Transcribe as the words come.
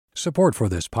Support for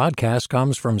this podcast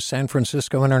comes from San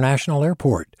Francisco International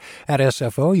Airport. At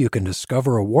SFO, you can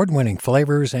discover award-winning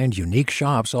flavors and unique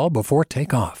shops all before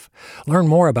takeoff. Learn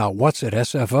more about what's at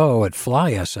SFO at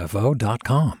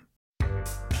flysfo.com.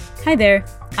 Hi there,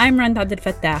 I'm Randa Abdel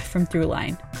Fattah from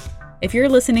Throughline. If you're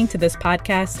listening to this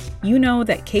podcast, you know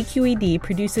that KQED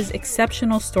produces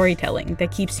exceptional storytelling that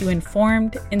keeps you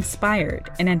informed, inspired,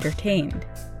 and entertained.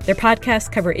 Their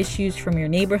podcasts cover issues from your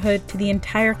neighborhood to the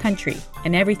entire country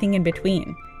and everything in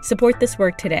between. Support this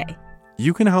work today.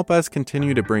 You can help us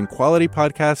continue to bring quality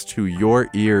podcasts to your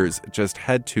ears. Just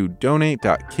head to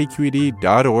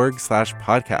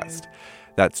donate.kqed.org/podcast.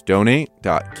 That's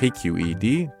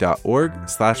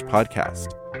donate.kqed.org/podcast.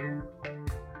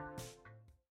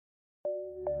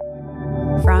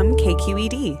 From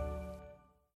KQED.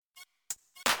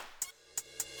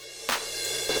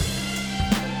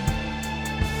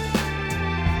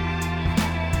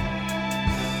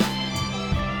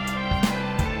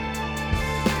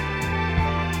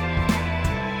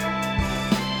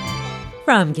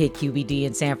 From KQED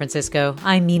in San Francisco,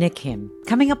 I'm Mina Kim.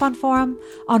 Coming up on Forum,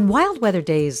 on wild weather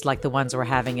days like the ones we're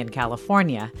having in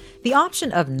California, the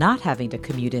option of not having to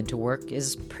commute into work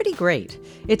is pretty great.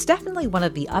 It's definitely one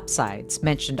of the upsides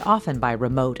mentioned often by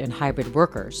remote and hybrid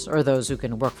workers, or those who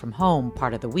can work from home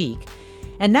part of the week.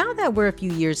 And now that we're a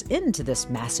few years into this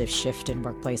massive shift in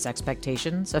workplace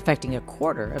expectations affecting a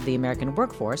quarter of the American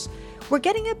workforce, we're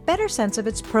getting a better sense of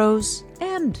its pros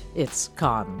and its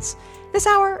cons. This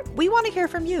hour, we want to hear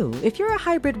from you. If you're a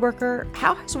hybrid worker,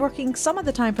 how has working some of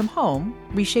the time from home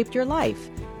reshaped your life?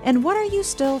 And what are you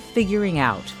still figuring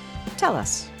out? Tell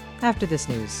us after this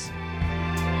news.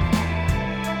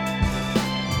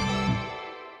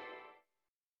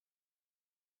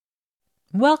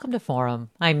 Welcome to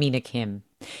Forum. I'm Mina Kim.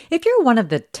 If you're one of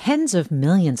the tens of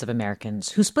millions of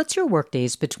Americans who splits your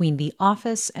workdays between the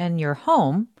office and your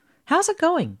home, how's it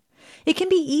going? It can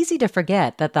be easy to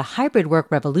forget that the hybrid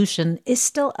work revolution is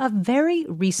still a very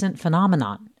recent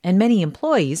phenomenon, and many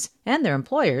employees and their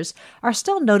employers are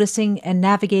still noticing and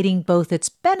navigating both its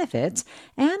benefits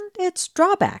and its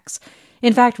drawbacks.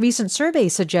 In fact, recent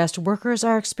surveys suggest workers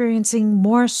are experiencing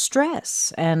more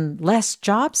stress and less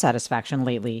job satisfaction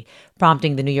lately,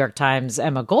 prompting the New York Times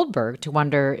Emma Goldberg to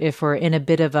wonder if we're in a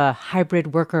bit of a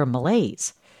hybrid worker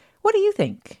malaise. What do you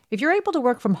think? If you're able to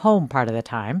work from home part of the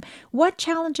time, what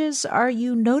challenges are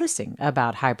you noticing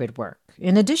about hybrid work,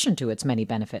 in addition to its many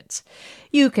benefits?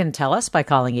 You can tell us by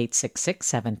calling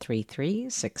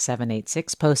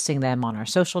 866-733-6786, posting them on our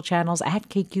social channels at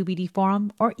KQED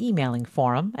Forum, or emailing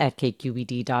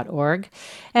forum@kqed.org.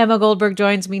 Emma Goldberg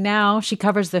joins me now. She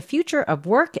covers the future of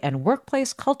work and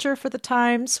workplace culture for the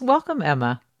Times. Welcome,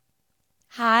 Emma.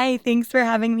 Hi, thanks for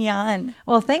having me on.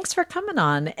 Well, thanks for coming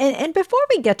on. And before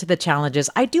we get to the challenges,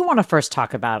 I do want to first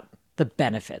talk about the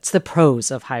benefits, the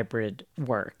pros of hybrid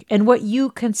work, and what you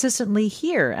consistently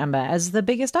hear, Emma, as the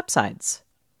biggest upsides.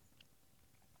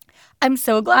 I'm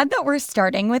so glad that we're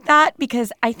starting with that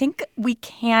because I think we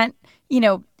can't,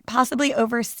 possibly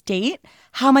overstate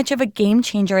how much of a game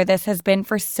changer this has been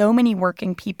for so many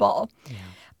working people. Yeah.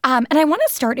 And I want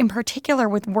to start in particular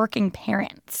with working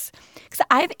parents. Because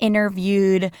I've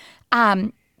interviewed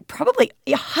probably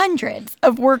hundreds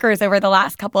of workers over the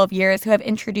last couple of years who have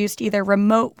introduced either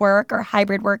remote work or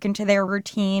hybrid work into their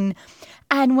routine.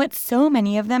 And what so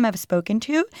many of them have spoken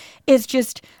to is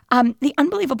just the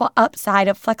unbelievable upside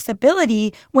of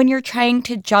flexibility when you're trying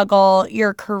to juggle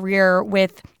your career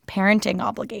with parenting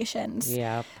obligations.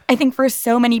 Yeah. I think for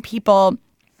so many people,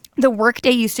 the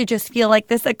workday used to just feel like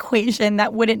this equation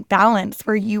that wouldn't balance,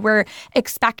 where you were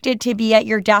expected to be at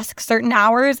your desk certain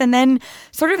hours and then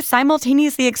sort of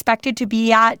simultaneously expected to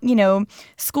be at,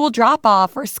 school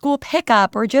drop-off or school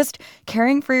pickup or just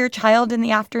caring for your child in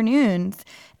the afternoons.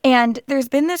 And there's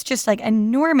been this just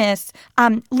enormous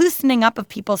loosening up of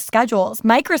people's schedules.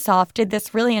 Microsoft did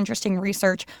this really interesting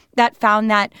research that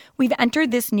found that we've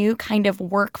entered this new kind of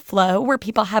workflow where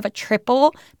people have a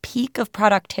triple peak of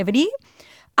productivity.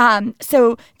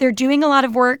 So they're doing a lot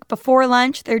of work before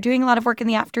lunch, they're doing a lot of work in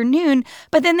the afternoon,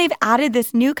 but then they've added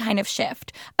this new kind of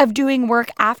shift of doing work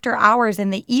after hours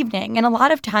in the evening. And a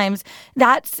lot of times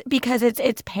that's because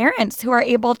it's parents who are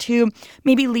able to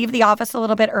maybe leave the office a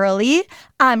little bit early,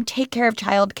 take care of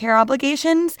childcare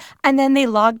obligations, and then they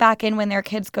log back in when their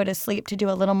kids go to sleep to do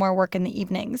a little more work in the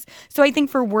evenings. So I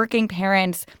think for working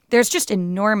parents, there's just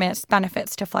enormous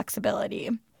benefits to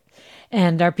flexibility.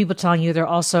 And are people telling you they're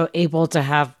also able to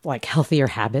have healthier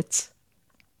habits?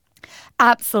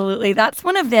 Absolutely. That's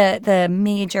one of the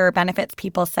major benefits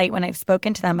people cite when I've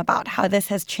spoken to them about how this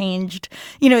has changed,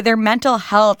 their mental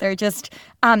health or just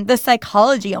the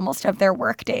psychology almost of their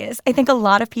work days. I think a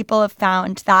lot of people have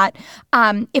found that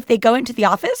if they go into the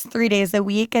office 3 days a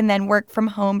week and then work from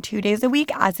home 2 days a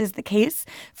week, as is the case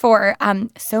for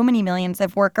so many millions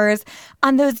of workers,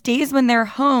 on those days when they're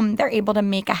home, they're able to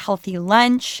make a healthy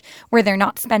lunch where they're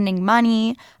not spending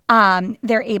money.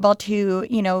 They're able to,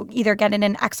 either get in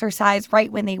an exercise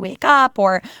right when they wake up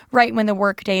or right when the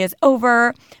workday is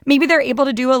over. Maybe they're able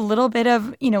to do a little bit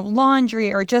of,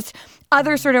 laundry or just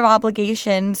other sort of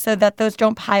obligations so that those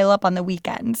don't pile up on the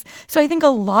weekends. So I think a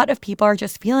lot of people are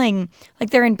just feeling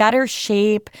like they're in better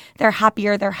shape, they're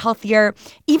happier, they're healthier,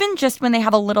 even just when they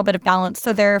have a little bit of balance.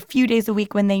 So there are a few days a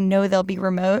week when they know they'll be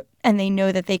remote and they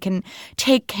know that they can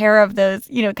take care of those,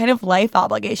 kind of life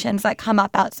obligations that come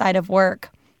up outside of work.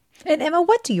 And Emma,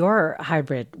 what's your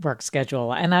hybrid work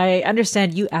schedule? And I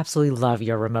understand you absolutely love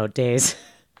your remote days.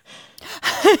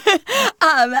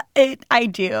 I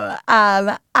do.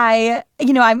 I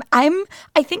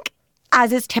think,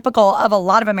 as is typical of a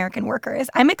lot of American workers,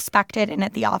 I'm expected in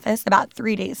at the office about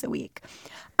 3 days a week.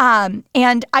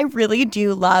 And I really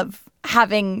do love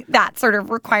having that sort of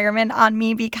requirement on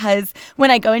me because when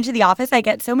I go into the office, I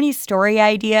get so many story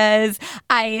ideas.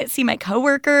 I see my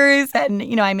coworkers and,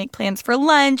 I make plans for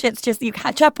lunch. It's just you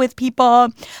catch up with people.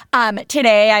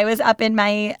 Today I was up in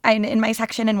my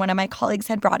section and one of my colleagues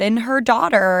had brought in her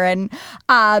daughter and,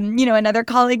 another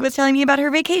colleague was telling me about her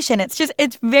vacation.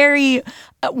 It's very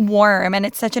warm and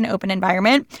it's such an open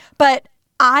environment. But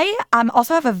I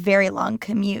also have a very long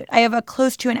commute. I have a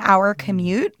close to an hour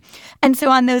commute. And so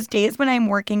on those days when I'm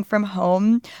working from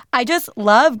home, I just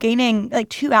love gaining like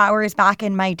 2 hours back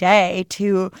in my day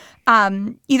to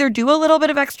either do a little bit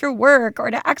of extra work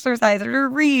or to exercise or to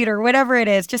read or whatever it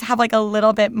is, just have like a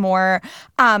little bit more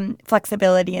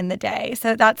flexibility in the day.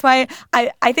 So that's why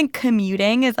I think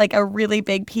commuting is like a really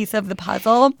big piece of the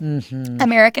puzzle. Mm-hmm.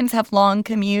 Americans have long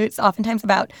commutes, oftentimes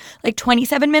about like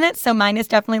 27 minutes. So mine is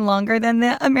definitely longer than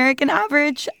the American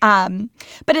average.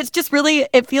 But it's just really,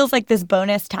 it feels like this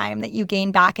bonus time that you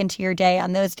gain back into your day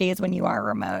on those days when you are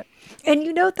remote. And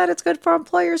you note that it's good for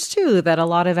employers, too, that a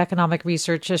lot of economic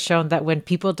research has shown that when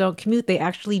people don't commute, they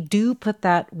actually do put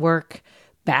that work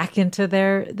back into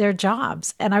their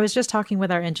jobs. And I was just talking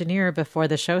with our engineer before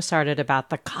the show started about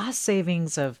the cost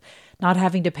savings of not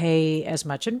having to pay as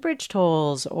much in bridge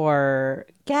tolls or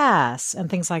gas and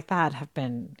things like that have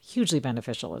been hugely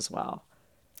beneficial as well.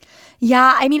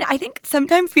 Yeah, I mean, I think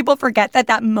sometimes people forget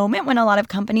that moment when a lot of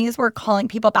companies were calling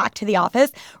people back to the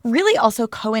office really also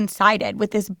coincided with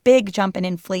this big jump in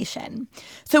inflation.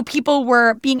 So people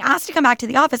were being asked to come back to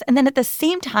the office, and then at the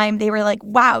same time, they were like,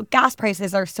 wow, gas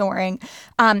prices are soaring,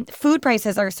 food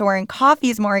prices are soaring, coffee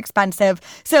is more expensive.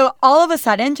 So all of a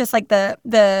sudden, just like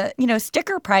the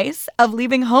sticker price of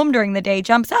leaving home during the day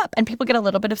jumps up, and people get a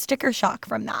little bit of sticker shock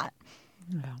from that.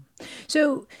 Yeah.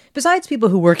 So besides people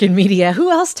who work in media, who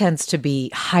else tends to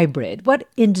be hybrid? What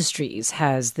industries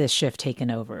has this shift taken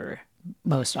over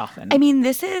most often? I mean,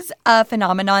 this is a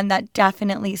phenomenon that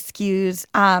definitely skews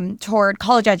toward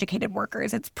college-educated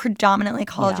workers. It's predominantly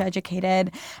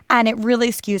college-educated, and it really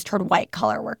skews toward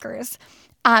white-collar workers.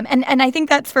 And I think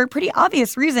that's for pretty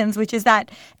obvious reasons, which is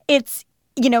that it's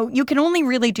you can only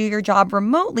really do your job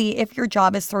remotely if your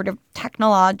job is sort of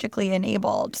technologically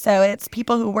enabled. So it's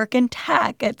people who work in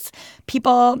tech. It's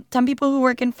some people who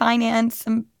work in finance,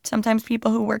 sometimes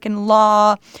people who work in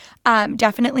law,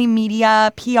 definitely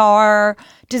media, PR,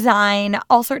 design,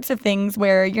 all sorts of things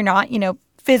where you're not,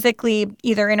 physically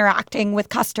either interacting with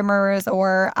customers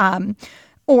or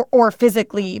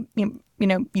physically,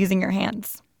 using your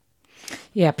hands.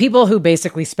 Yeah, people who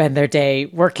basically spend their day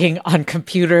working on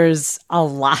computers a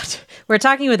lot. We're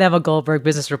talking with Emma Goldberg,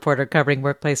 business reporter covering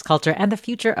workplace culture and the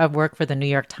future of work for the New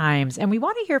York Times. And we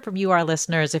want to hear from you, our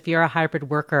listeners, if you're a hybrid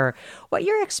worker, what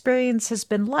your experience has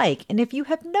been like. And if you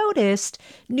have noticed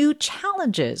new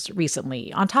challenges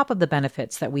recently on top of the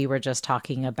benefits that we were just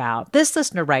talking about. This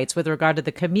listener writes, with regard to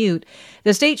the commute,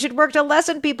 the state should work to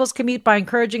lessen people's commute by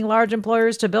encouraging large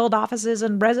employers to build offices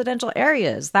in residential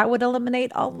areas. That would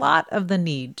eliminate a lot of the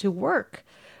need to work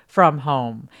from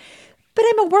home. But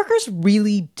Emma, workers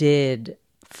really did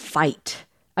fight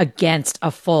against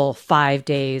a full 5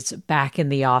 days back in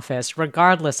the office,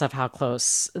 regardless of how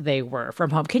close they were from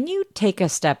home. Can you take a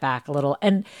step back a little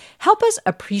and help us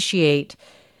appreciate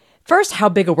first how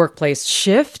big a workplace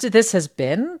shift this has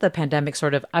been, the pandemic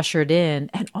sort of ushered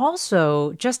in, and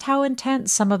also just how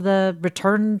intense some of the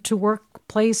return to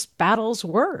workplace battles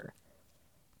were?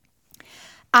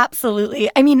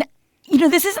 Absolutely. I mean,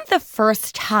 this isn't the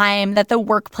first time that the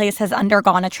workplace has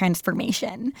undergone a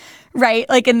transformation, right?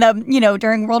 Like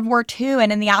during World War II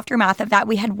and in the aftermath of that,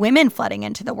 we had women flooding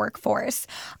into the workforce.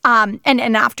 And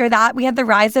after that, we had the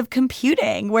rise of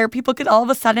computing, where people could all of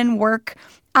a sudden work.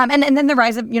 And then the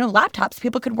rise of, laptops.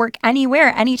 People could work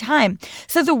anywhere, anytime.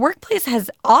 So the workplace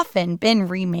has often been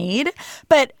remade.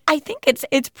 But I think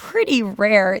it's pretty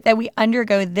rare that we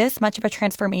undergo this much of a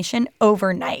transformation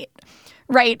overnight.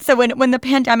 Right. So when the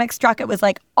pandemic struck, it was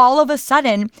like all of a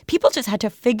sudden people just had to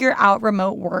figure out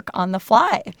remote work on the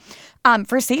fly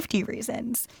for safety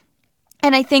reasons.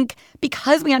 And I think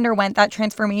because we underwent that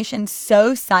transformation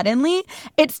so suddenly,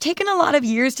 it's taken a lot of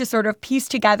years to sort of piece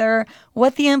together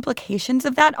what the implications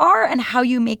of that are and how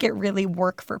you make it really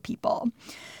work for people.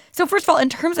 So first of all, in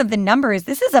terms of the numbers,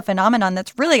 this is a phenomenon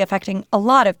that's really affecting a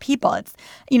lot of people. It's,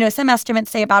 some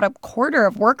estimates say about a quarter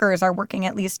of workers are working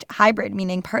at least hybrid,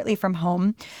 meaning partly from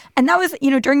home. And that was,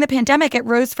 during the pandemic, it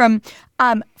rose from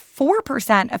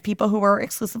 4% of people who were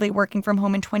exclusively working from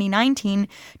home in 2019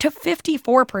 to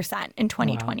 54% in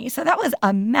 2020. Wow. So that was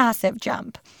a massive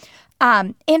jump.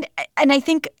 And I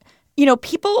think,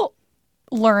 people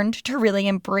learned to really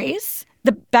embrace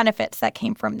the benefits that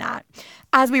came from that.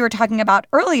 As we were talking about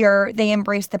earlier, they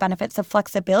embraced the benefits of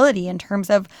flexibility in terms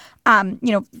of,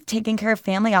 taking care of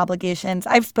family obligations.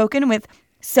 I've spoken with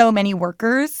so many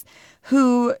workers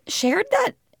who shared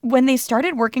that when they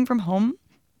started working from home,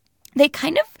 they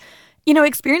kind of,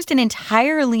 experienced an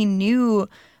entirely new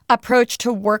approach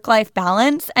to work-life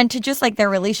balance and to just like their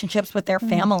relationships with their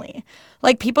family.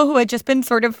 Like people who had just been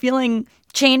sort of feeling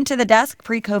chained to the desk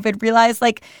pre-COVID realized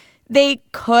like they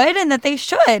could and that they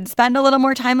should spend a little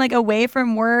more time like away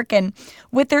from work and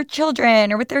with their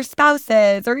children or with their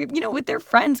spouses or, with their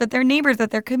friends, with their neighbors,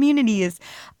 with their communities.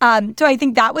 So I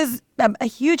think that was a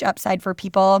huge upside for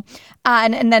people.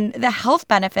 And then the health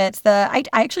benefits, I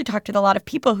actually talked to a lot of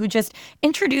people who just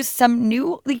introduced some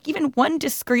new, like even one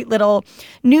discrete little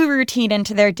new routine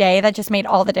into their day that just made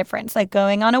all the difference, like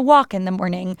going on a walk in the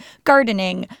morning,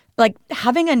 gardening, like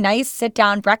having a nice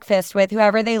sit-down breakfast with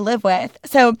whoever they live with.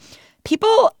 So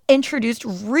people introduced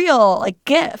real like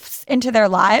gifts into their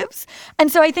lives.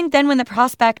 And so I think then when the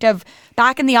prospect of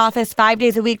back in the office 5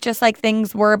 days a week, just like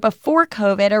things were before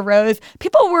COVID arose,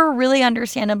 people were really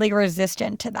understandably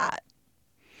resistant to that.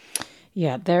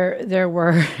 Yeah, there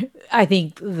were, I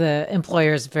think the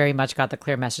employers very much got the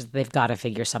clear message that they've got to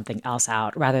figure something else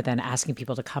out rather than asking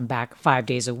people to come back 5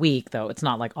 days a week, though it's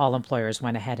not like all employers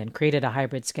went ahead and created a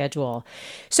hybrid schedule.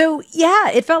 So yeah,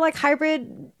 it felt like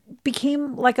hybrid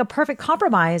became like a perfect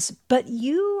compromise, but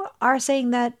you are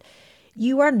saying that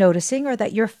you are noticing or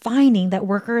that you're finding that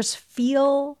workers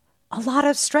feel a lot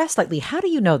of stress lately. How do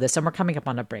you know this? And we're coming up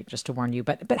on a break, just to warn you.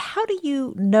 But how do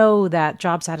you know that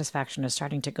job satisfaction is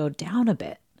starting to go down a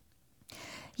bit?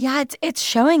 Yeah, it's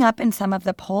showing up in some of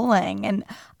the polling. And,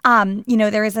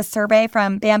 there is a survey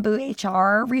from Bamboo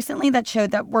HR recently that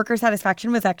showed that worker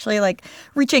satisfaction was actually like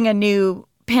reaching a new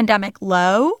pandemic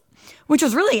low, which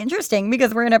was really interesting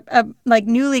because we're in a like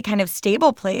newly kind of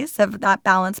stable place of that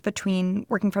balance between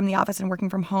working from the office and working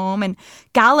from home. And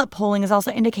Gallup polling is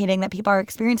also indicating that people are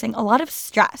experiencing a lot of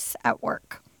stress at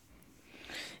work.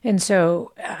 And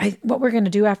so what we're going to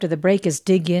do after the break is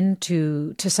dig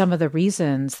into some of the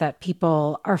reasons that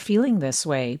people are feeling this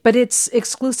way. But it's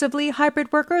exclusively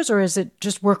hybrid workers, or is it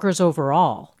just workers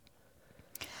overall?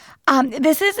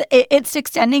 It's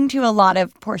extending to a lot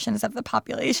of portions of the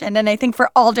population, and I think for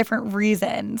all different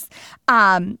reasons.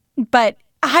 But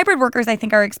hybrid workers, I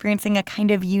think, are experiencing a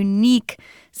kind of unique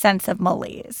sense of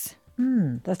malaise.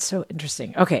 That's so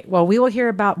interesting. Okay, well, we will hear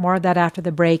about more of that after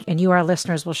the break, and you, our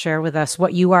listeners, will share with us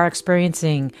what you are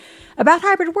experiencing about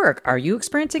hybrid work. Are you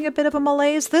experiencing a bit of a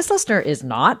malaise? This listener is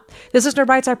not. This listener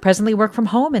writes, I presently work from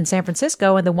home in San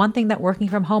Francisco, and the one thing that working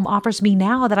from home offers me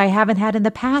now that I haven't had in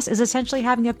the past is essentially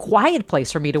having a quiet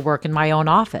place for me to work in my own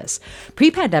office.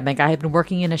 Pre-pandemic, I had been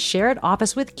working in a shared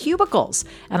office with cubicles,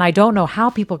 and I don't know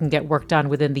how people can get work done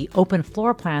within the open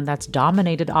floor plan that's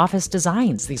dominated office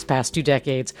designs these past 2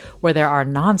 decades, where there are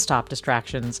nonstop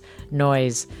distractions,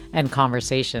 noise, and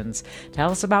conversations.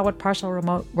 Tell us about what partial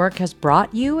remote work has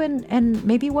brought you and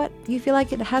maybe what you feel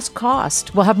like it has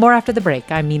cost. We'll have more after the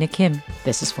break. I'm Mina Kim.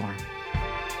 This is Forum.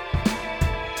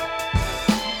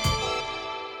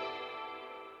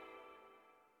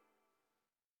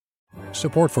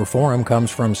 Support for Forum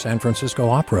comes from San Francisco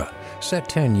Opera. Set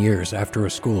 10 years after a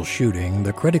school shooting,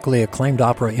 the critically acclaimed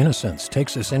opera Innocence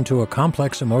takes us into a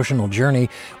complex emotional journey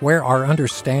where our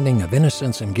understanding of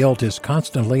innocence and guilt is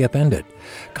constantly upended.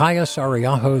 Kaya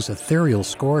Sariaho's ethereal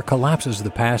score collapses the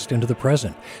past into the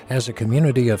present as a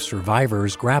community of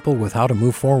survivors grapple with how to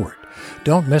move forward.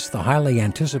 Don't miss the highly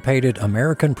anticipated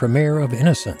American premiere of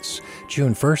Innocence,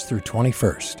 June 1st through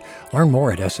 21st. Learn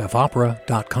more at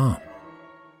sfopera.com.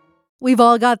 We've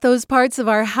all got those parts of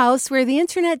our house where the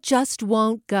internet just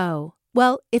won't go.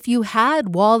 Well, if you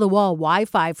had wall-to-wall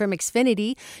Wi-Fi from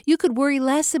Xfinity, you could worry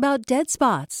less about dead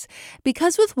spots.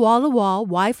 Because with wall-to-wall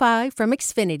Wi-Fi from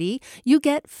Xfinity, you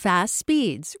get fast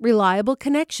speeds, reliable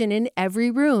connection in every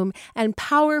room, and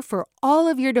power for all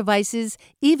of your devices,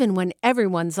 even when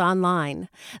everyone's online.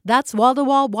 That's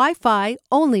wall-to-wall Wi-Fi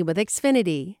only with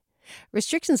Xfinity.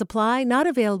 Restrictions apply, not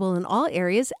available in all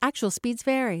areas. Actual speeds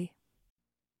vary.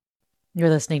 You're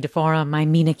listening to Forum.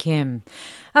 I'm Mina Kim.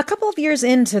 A couple of years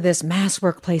into this mass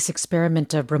workplace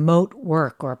experiment of remote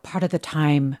work or part of the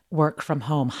time work from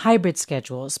home, hybrid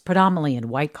schedules, predominantly in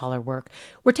white-collar work,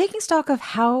 we're taking stock of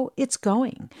how it's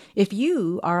going. If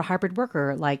you are a hybrid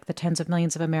worker like the tens of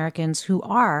millions of Americans who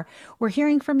are, we're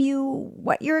hearing from you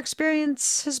what your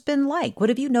experience has been like. What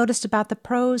have you noticed about the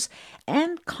pros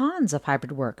and cons of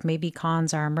hybrid work? Maybe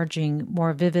cons are emerging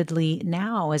more vividly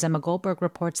now. As Emma Goldberg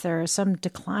reports, there is some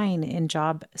decline in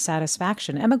job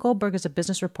satisfaction. Emma Goldberg is a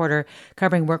business reporter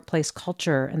covering workplace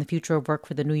culture and the future of work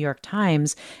for the New York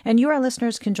Times. And you, our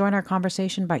listeners, can join our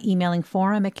conversation by emailing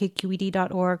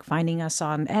forum@kqed.org, finding us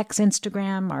on X,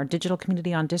 Instagram, our digital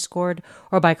community on Discord,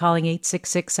 or by calling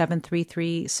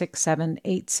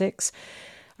 866-733-6786.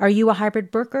 Are you a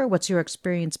hybrid worker? What's your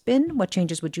experience been? What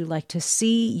changes would you like to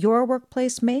see your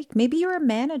workplace make? Maybe you're a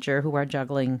manager who are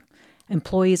juggling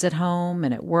employees at home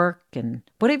and at work. And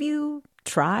what have you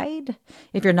tried?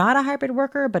 If you're not a hybrid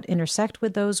worker but intersect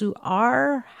with those who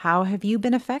are, how have you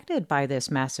been affected by this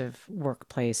massive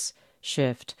workplace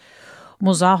shift?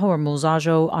 Muzaho or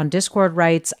Muzajo on Discord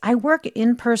writes, I work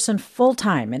in person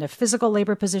full-time in a physical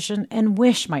labor position and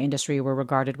wish my industry were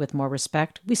regarded with more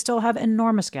respect. We still have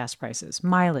enormous gas prices,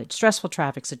 mileage, stressful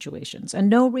traffic situations, and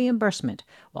no reimbursement,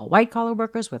 while white-collar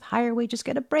workers with higher wages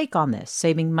get a break on this,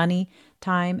 saving money,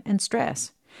 time, and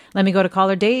stress. Let me go to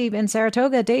caller Dave in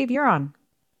Saratoga. Dave, you're on.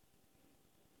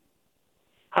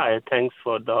 Hi, thanks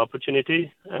for the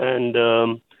opportunity. And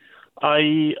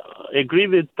I agree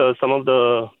with some of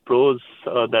the pros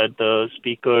that the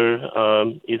speaker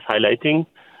is highlighting.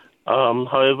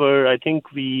 However, I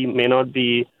think we may not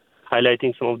be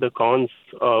highlighting some of the cons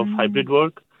of hybrid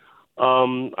work.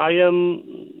 I am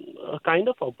kind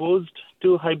of opposed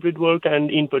to hybrid work, and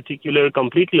in particular,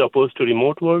 completely opposed to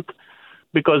remote work.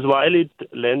 Because while it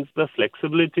lends the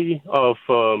flexibility of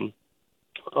the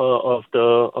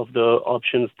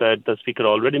options that the speaker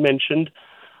already mentioned,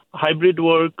 hybrid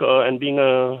work and being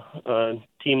a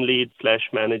team lead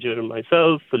 / manager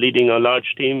myself, leading a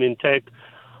large team in tech,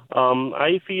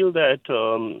 I feel that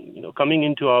coming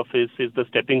into office is the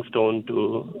stepping stone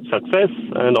to success,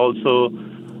 and also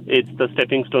it's the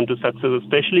stepping stone to success,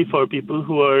 especially for people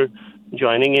who are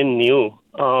joining in new,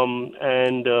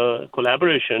 and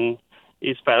collaboration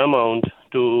is paramount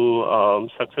to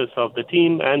success of the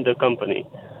team and the company,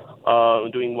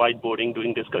 doing whiteboarding,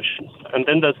 doing discussions. And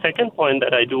then the second point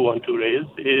that I do want to raise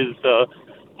is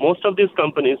most of these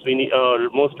companies,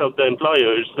 most of the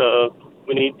employers,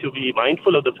 we need to be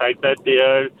mindful of the fact that they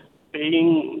are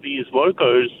paying these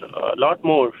workers a lot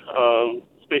more,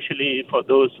 especially for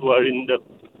those who are in the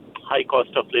high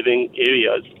cost of living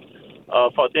areas,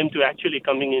 for them to actually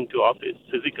coming into office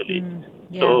physically.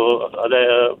 So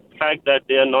the fact that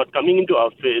they are not coming into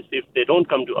office, if they don't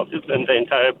come to office, then the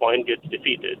entire point gets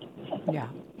defeated. Yeah.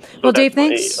 So well, Dave,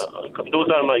 thanks. Those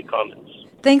are my comments.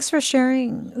 Thanks for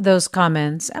sharing those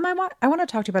comments. And I want to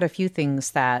talk to you about a few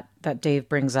things that Dave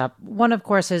brings up. One, of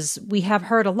course, is we have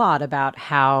heard a lot about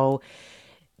how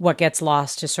what gets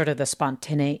lost is sort of the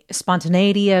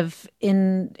spontaneity of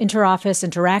inter-office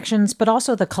interactions, but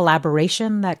also the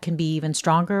collaboration that can be even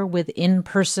stronger with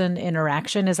in-person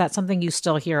interaction. Is that something you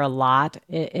still hear a lot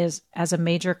as a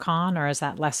major con, or is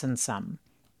that lessened some?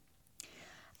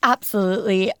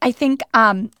 Absolutely. I think,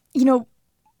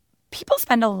 people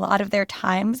spend a lot of their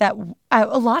time at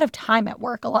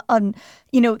work.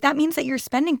 That means that you're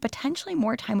spending potentially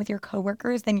more time with your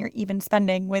coworkers than you're even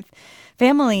spending with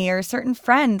family or certain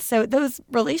friends. So those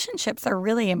relationships are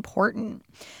really important.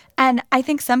 And I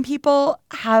think some people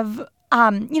have,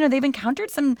 they've encountered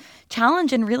some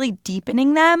challenge in really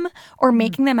deepening them or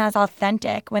making them as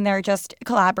authentic when they're just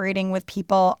collaborating with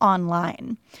people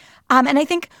online. And I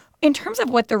think in terms of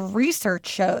what the research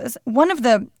shows, one of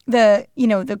the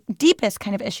deepest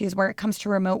kind of issues where it comes to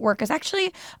remote work is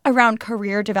actually around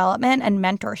career development and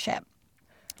mentorship.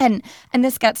 And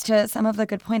this gets to some of the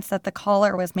good points that the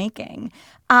caller was making.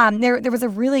 There was a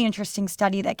really interesting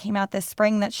study that came out this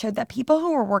spring that showed that people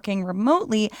who were working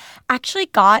remotely actually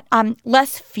got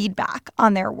less feedback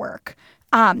on their work.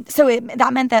 That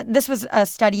meant that this was a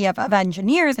study of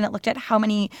engineers, and it looked at how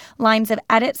many lines of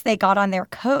edits they got on their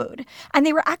code. And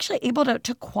they were actually able to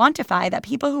quantify that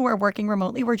people who were working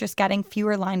remotely were just getting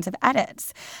fewer lines of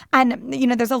edits. And,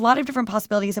 there's a lot of different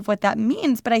possibilities of what that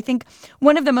means. But I think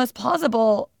one of the most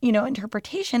plausible,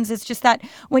 interpretations is just that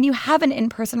when you have an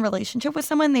in-person relationship with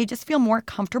someone, they just feel more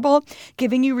comfortable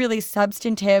giving you really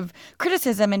substantive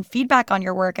criticism and feedback on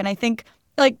your work. And I think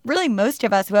really most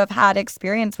of us who have had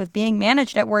experience with being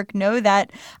managed at work know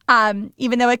that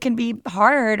even though it can be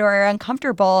hard or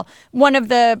uncomfortable, one of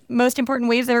the most important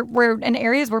ways in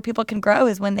areas where people can grow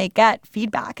is when they get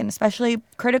feedback, and especially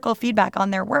critical feedback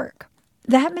on their work.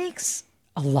 That makes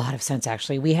a lot of sense,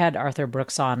 actually. We had Arthur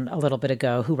Brooks on a little bit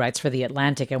ago, who writes for The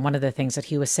Atlantic. And one of the things that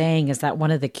he was saying is that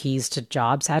one of the keys to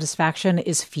job satisfaction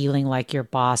is feeling like your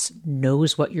boss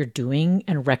knows what you're doing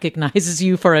and recognizes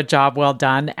you for a job well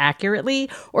done accurately,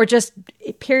 or just,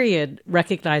 period,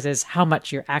 recognizes how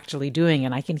much you're actually doing.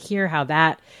 And I can hear how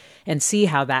that and see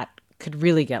how that could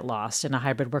really get lost in a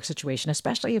hybrid work situation,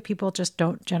 especially if people just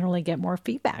don't generally get more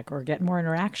feedback or get more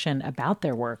interaction about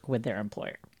their work with their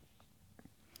employer.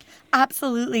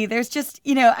 Absolutely. There's just,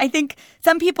 I think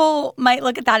some people might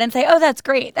look at that and say, oh, that's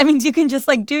great. That means you can just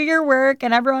do your work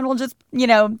and everyone will just,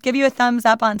 give you a thumbs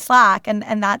up on Slack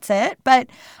and that's it. But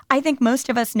I think most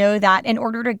of us know that in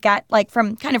order to get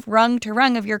from kind of rung to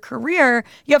rung of your career,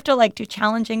 you have to do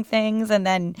challenging things and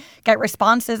then get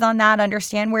responses on that,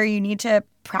 understand where you need to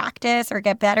practice or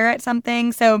get better at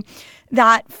something. So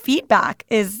that feedback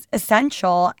is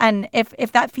essential. And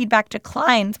if that feedback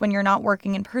declines when you're not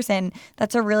working in person,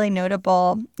 that's a really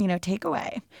notable,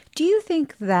 takeaway. Do you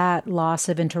think that loss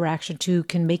of interaction too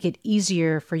can make it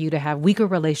easier for you to have weaker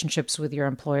relationships with your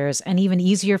employers and even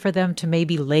easier for them to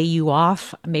maybe lay you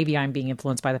off? Maybe I'm being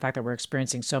influenced by the fact that we're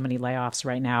experiencing so many layoffs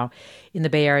right now in the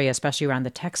Bay Area, especially around the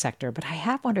tech sector. But I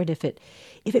have wondered if it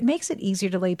makes it easier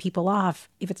to lay people off,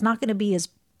 if it's not going to be as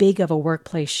big of a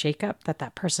workplace shakeup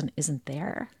that person isn't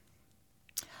there?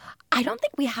 I don't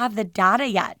think we have the data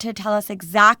yet to tell us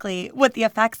exactly what the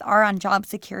effects are on job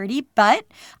security, but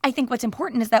I think what's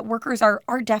important is that workers are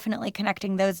definitely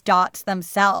connecting those dots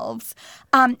themselves.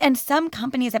 And some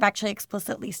companies have actually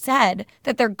explicitly said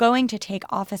that they're going to take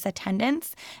office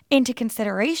attendance into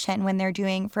consideration when they're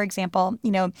doing, for example,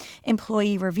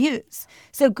 employee reviews.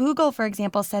 So Google, for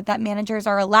example, said that managers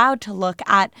are allowed to look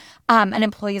at an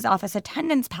employee's office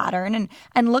attendance pattern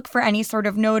and look for any sort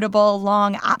of notable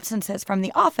long absences from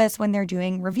the office when they're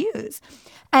doing reviews.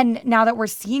 And now that we're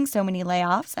seeing so many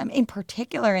layoffs, in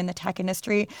particular in the tech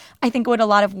industry, I think what a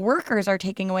lot of workers are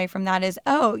taking away from that is,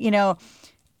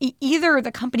 either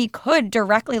the company could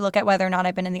directly look at whether or not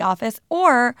I've been in the office,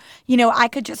 or, I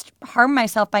could just harm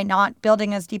myself by not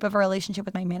building as deep of a relationship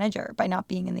with my manager by not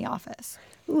being in the office.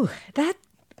 Ooh, that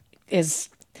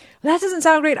doesn't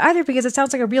sound great either, because it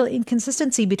sounds like a real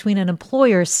inconsistency between an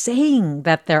employer saying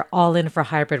that they're all in for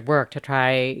hybrid work to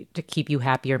try to keep you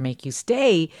happy or make you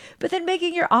stay, but then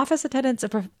making your office attendance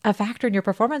a factor in your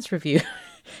performance review.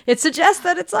 It suggests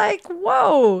that it's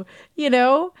whoa,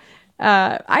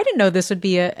 I didn't know this would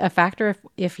be a factor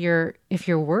if your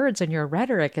words and your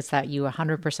rhetoric is that you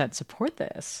 100% support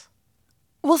this.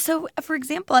 Well, so for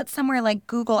example, at somewhere like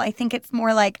Google, I think it's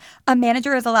more like a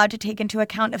manager is allowed to take into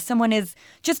account if someone has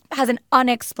an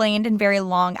unexplained and very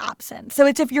long absence. So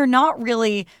it's if you're not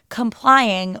really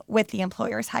complying with the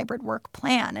employer's hybrid work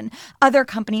plan. And other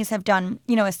companies have done,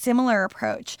 a similar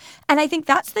approach. And I think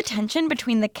that's the tension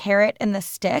between the carrot and the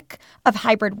stick of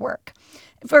hybrid work.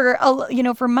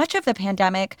 For much of the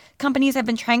pandemic, companies have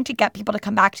been trying to get people to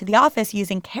come back to the office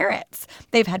using carrots.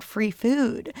 They've had free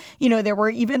food. There were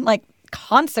even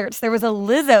concerts. There was a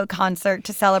Lizzo concert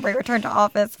to celebrate return to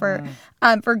office for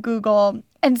Google.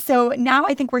 And so now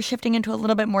I think we're shifting into a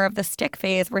little bit more of the stick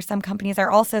phase, where some companies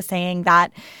are also saying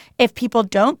that if people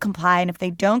don't comply and if they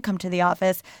don't come to the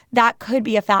office, that could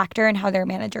be a factor in how their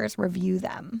managers review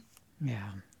them. Yeah.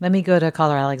 Let me go to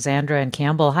caller Alexandra in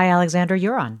Campbell. Hi, Alexandra,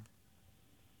 you're on.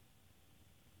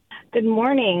 Good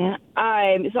morning.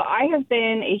 So I have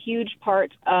been a huge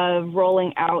part of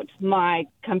rolling out my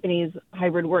company's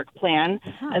hybrid work plan,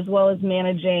 as well as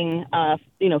managing,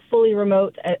 fully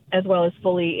remote as well as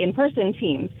fully in-person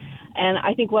teams. And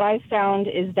I think what I've found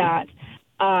is that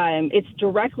it's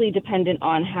directly dependent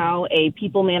on how a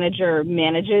people manager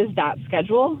manages that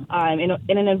schedule.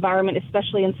 In an environment,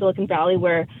 especially in Silicon Valley,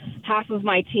 where half of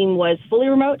my team was fully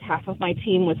remote, half of my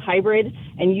team was hybrid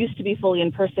and used to be fully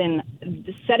in person,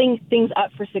 setting things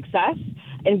up for success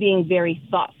and being very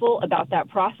thoughtful about that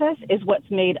process is what's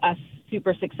made us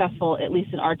super successful, at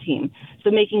least in our team.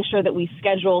 So making sure that we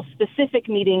schedule specific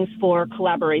meetings for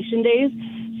collaboration days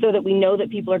so that we know that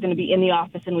people are going to be in the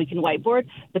office and we can whiteboard,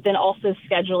 but then also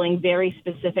scheduling very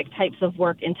specific types of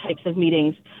work and types of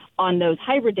meetings on those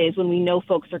hybrid days when we know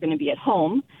folks are going to be at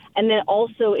home. And then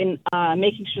also in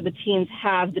making sure the teams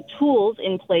have the tools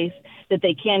in place that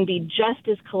they can be just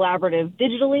as collaborative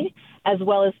digitally, as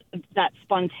well as that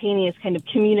spontaneous kind of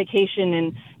communication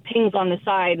and pings on the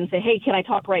side and say, hey, can I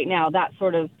talk right now? That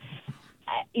sort of,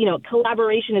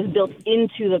 collaboration is built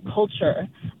into the culture.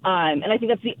 And I think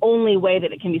that's the only way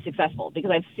that it can be successful,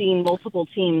 because I've seen multiple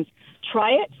teams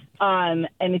try it. And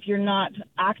if you're not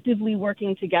actively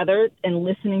working together and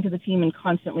listening to the team and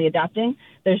constantly adapting,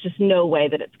 there's just no way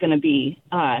that it's going to be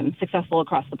successful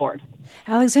across the board.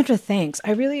 Alexandra, thanks.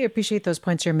 I really appreciate those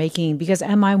points you're making because,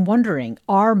 Emma, I'm wondering,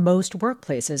 are most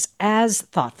workplaces as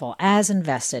thoughtful, as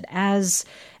invested, as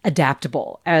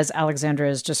adaptable as Alexandra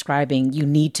is describing you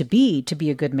need to be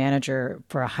a good manager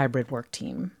for a hybrid work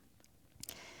team?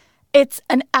 It's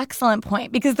an excellent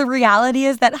point, because the reality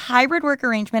is that hybrid work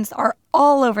arrangements are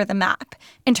all over the map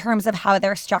in terms of how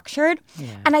they're structured. Yeah.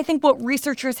 And I think what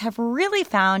researchers have really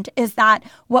found is that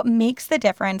what makes the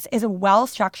difference is a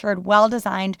well-structured,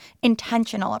 well-designed,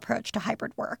 intentional approach to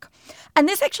hybrid work. And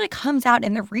this actually comes out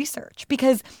in the research,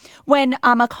 because when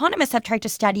economists have tried to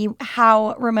study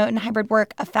how remote and hybrid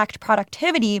work affect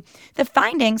productivity, the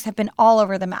findings have been all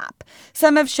over the map.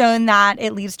 Some have shown that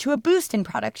it leads to a boost in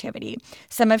productivity.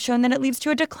 Some have shown that it leads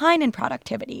to a decline in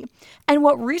productivity. And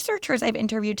what researchers I've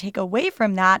interviewed take away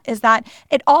from that is that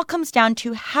it all comes down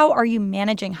to, how are you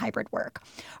managing hybrid work?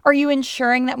 Are you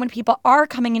ensuring that when people are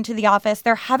coming into the office,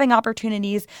 they're having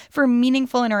opportunities for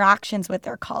meaningful interactions with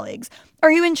their colleagues?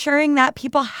 Are you ensuring that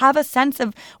people have a sense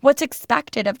of what's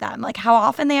expected of them, like how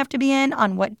often they have to be in,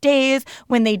 on what days,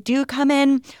 when they do come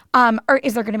in? Or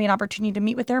is there going to be an opportunity to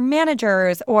meet with their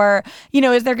managers? Or,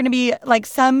 is there going to be like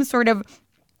some sort of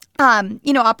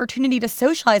opportunity to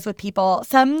socialize with people?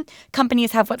 Some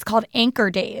companies have what's called anchor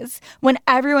days, when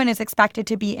everyone is expected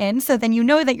to be in. So then you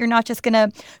know that you're not just going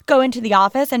to go into the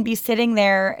office and be sitting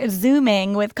there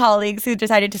Zooming with colleagues who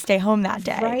decided to stay home that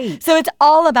day. Right. So it's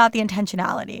all about the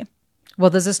intentionality. Well,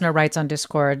 the listener writes on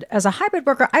Discord, as a hybrid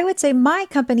worker, I would say my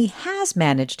company has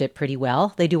managed it pretty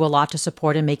well. They do a lot to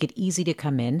support and make it easy to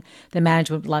come in. The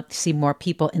management would like to see more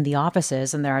people in the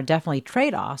offices, and there are definitely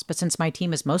trade-offs. But since my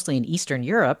team is mostly in Eastern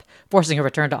Europe, forcing a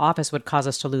return to office would cause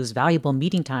us to lose valuable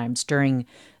meeting times during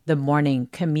the morning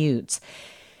commutes.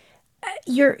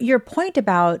 Your point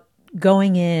about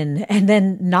going in and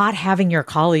then not having your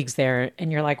colleagues there, and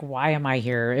you're like, why am I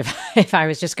here if I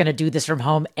was just going to do this from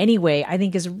home anyway, I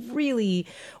think is really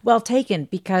well taken,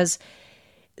 because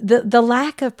the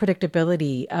lack of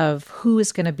predictability of who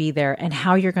is going to be there and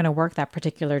how you're going to work that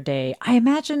particular day, I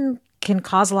imagine can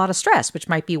cause a lot of stress, which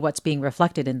might be what's being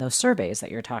reflected in those surveys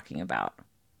that you're talking about.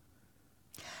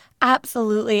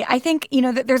 Absolutely. I think,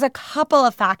 that there's a couple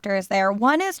of factors there.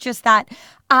 One is just that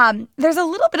there's a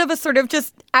little bit of a sort of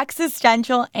just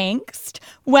existential angst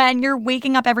when you're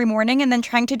waking up every morning and then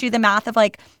trying to do the math of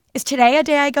like, is today a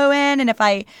day I go in? And if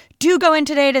I do go in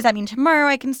today, does that mean tomorrow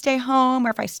I can stay home? Or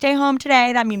if I stay home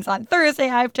today, that means on Thursday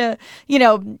I have to,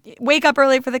 wake up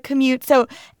early for the commute. So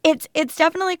it's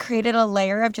definitely created a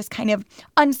layer of just kind of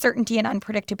uncertainty and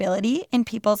unpredictability in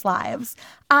people's lives.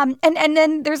 And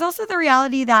then there's also the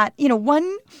reality that,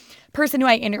 one person who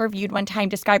I interviewed one time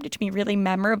described it to me really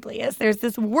memorably as there's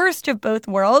this worst of both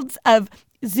worlds of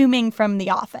Zooming from the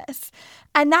office.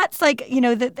 And that's like,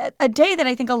 a day that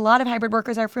I think a lot of hybrid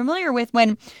workers are familiar with,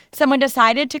 when someone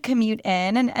decided to commute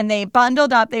in and they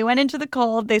bundled up, they went into the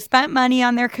cold, they spent money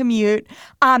on their commute,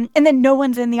 and then no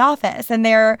one's in the office. And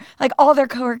they're like, all their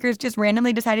coworkers just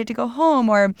randomly decided to go home,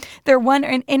 or their one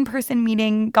in-person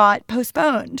meeting got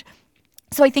postponed.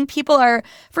 So I think people are,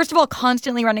 first of all,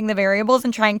 constantly running the variables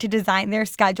and trying to design their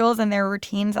schedules and their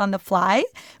routines on the fly,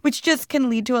 which just can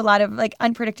lead to a lot of like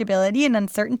unpredictability and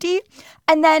uncertainty.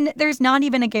 And then there's not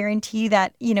even a guarantee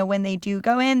that, when they do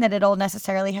go in, that it'll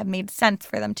necessarily have made sense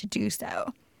for them to do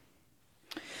so.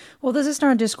 Well, this listener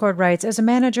on Discord writes, as a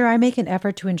manager, I make an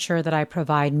effort to ensure that I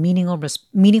provide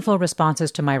meaningful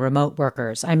responses to my remote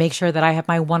workers. I make sure that I have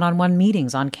my one-on-one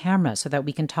meetings on camera so that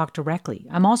we can talk directly.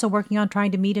 I'm also working on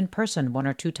trying to meet in person 1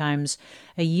 or 2 times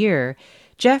a year.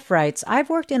 Jeff writes, I've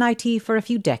worked in IT for a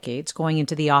few decades, going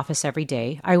into the office every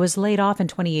day. I was laid off in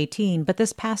 2018, but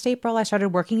this past April I started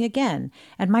working again,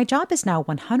 and my job is now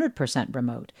 100%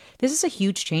 remote. This is a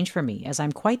huge change for me, as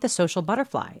I'm quite the social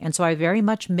butterfly, and so I very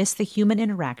much miss the human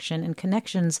interaction and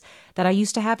connections that I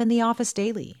used to have in the office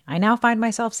daily. I now find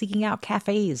myself seeking out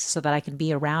cafes so that I can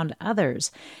be around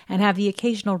others and have the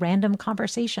occasional random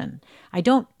conversation. I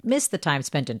don't miss the time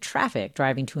spent in traffic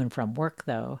driving to and from work,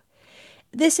 though.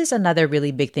 this is another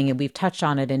really big thing, and we've touched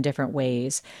on it in different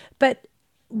ways, but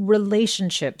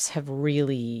relationships have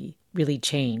really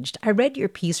changed. I read your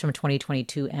piece from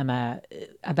 2022, Emma,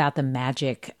 about the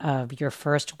magic of your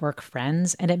first work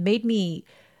friends, and it made me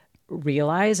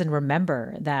realize and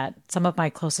remember that some of my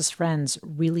closest friends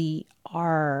really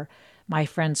are my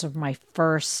friends of my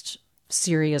first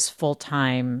serious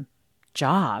full-time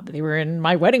job. They were in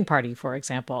my wedding party, for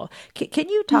example. Can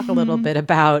you talk a little bit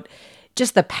about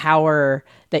just the power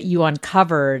that you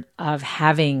uncovered of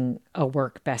having a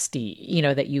work bestie,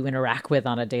 that you interact with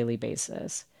on a daily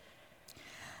basis?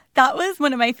 That was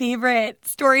one of my favorite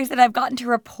stories that I've gotten to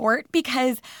report,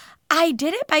 because I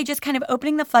did it by just kind of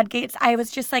opening the floodgates. I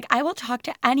was just like, I will talk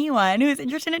to anyone who's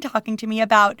interested in talking to me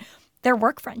about their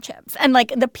work friendships and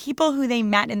like the people who they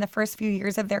met in the first few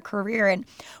years of their career. And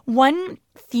one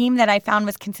theme that I found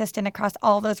was consistent across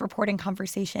all those reporting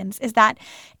conversations is that,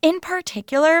 in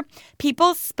particular,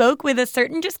 people spoke with a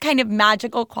certain just kind of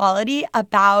magical quality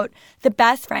about the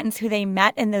best friends who they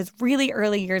met in those really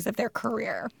early years of their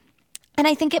career. And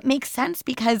I think it makes sense,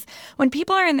 because when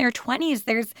people are in their 20s,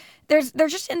 they're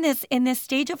just in this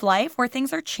stage of life where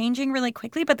things are changing really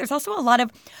quickly, but there's also a lot of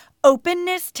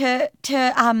openness to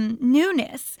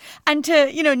newness and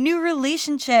to, new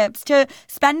relationships, to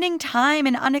spending time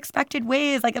in unexpected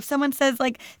ways. Like if someone says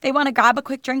like they want to grab a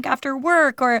quick drink after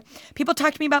work, or people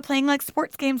talk to me about playing like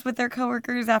sports games with their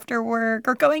coworkers after work,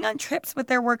 or going on trips with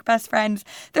their work best friends,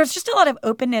 there's just a lot of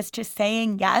openness to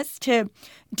saying yes to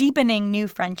deepening new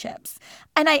friendships.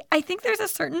 And I think there's a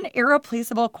certain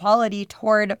irreplaceable quality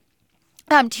toward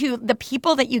to the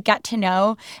people that you get to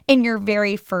know in your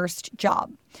very first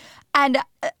job. And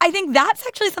I think that's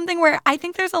actually something where I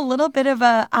think there's a little bit of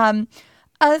a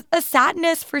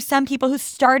sadness for some people who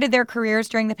started their careers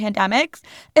during the pandemics,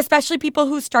 especially people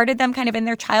who started them kind of in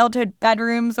their childhood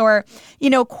bedrooms or,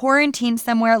 quarantined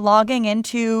somewhere, logging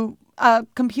into a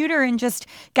computer and just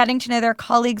getting to know their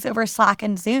colleagues over Slack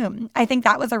and Zoom. I think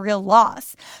that was a real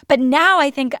loss. But now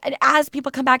I think as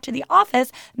people come back to the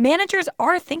office, managers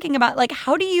are thinking about like,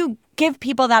 how do you give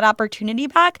people that opportunity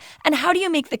back? And how do you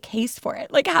make the case for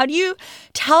it? Like, how do you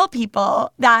tell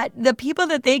people that the people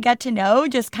that they get to know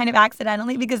just kind of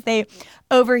accidentally because they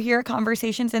overhear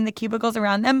conversations in the cubicles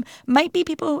around them might be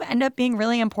people who end up being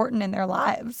really important in their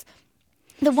lives?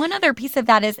 The one other piece of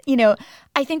that is,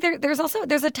 I think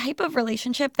there's a type of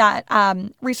relationship that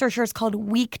researchers called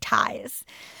weak ties.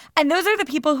 And those are the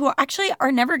people who actually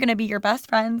are never going to be your best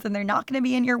friends, and they're not going to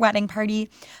be in your wedding party.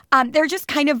 They're just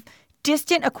kind of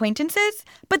distant acquaintances,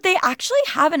 but they actually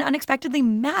have an unexpectedly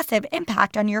massive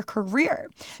impact on your career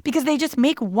because they just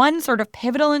make one sort of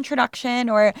pivotal introduction,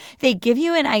 or they give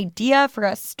you an idea for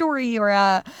a story or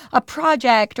a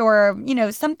project or,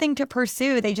 something to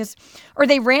pursue.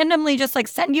 They randomly just like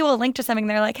send you a link to something.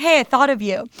 They're like, hey, I thought of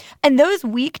you. And those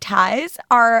weak ties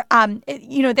are,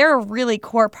 they're a really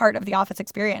core part of the office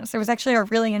experience. There was actually a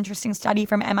really interesting study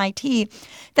from MIT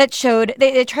that showed,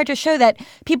 they tried to show that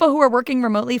people who are working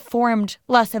remotely formed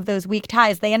less of those weak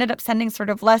ties. They ended up sending sort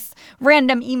of less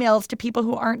random emails to people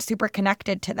who aren't super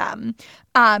connected to them.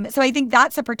 So I think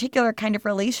that's a particular kind of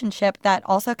relationship that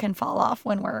also can fall off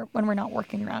when we're not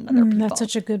working around other people. That's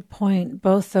such a good point.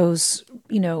 Both those,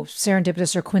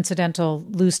 serendipitous or coincidental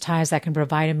loose ties that can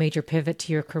provide a major pivot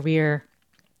to your career,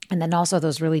 and then also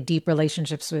those really deep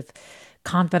relationships with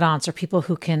confidants or people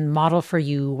who can model for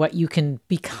you what you can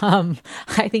become.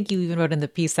 I think you even wrote in the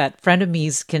piece that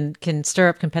frenemies can stir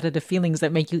up competitive feelings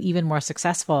that make you even more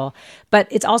successful. But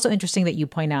it's also interesting that you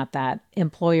point out that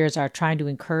employers are trying to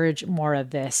encourage more of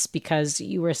this, because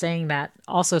you were saying that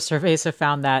also surveys have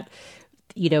found that,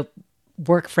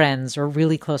 work friends or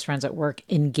really close friends at work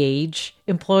engage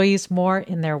employees more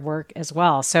in their work as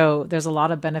well. So there's a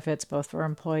lot of benefits both for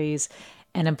employees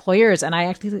and employers. And I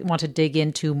actually want to dig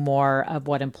into more of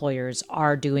what employers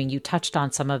are doing. You touched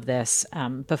on some of this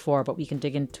before, but we can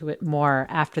dig into it more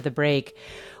after the break.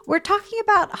 We're talking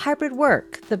about hybrid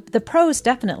work, the pros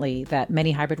definitely that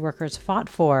many hybrid workers fought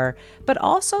for, but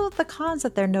also the cons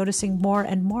that they're noticing more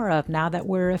and more of now that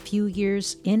we're a few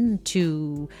years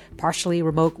into partially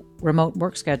remote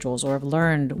work schedules, or have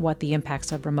learned what the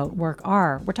impacts of remote work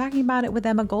are. We're talking about it with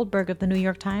Emma Goldberg of the New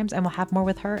York Times, and we'll have more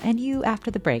with her and you after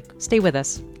the break. Stay with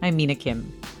us. I'm Mina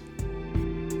Kim.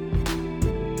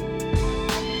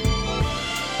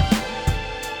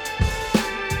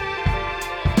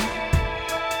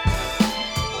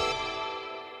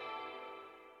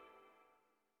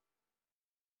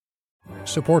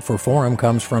 Support for Forum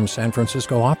comes from San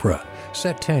Francisco Opera.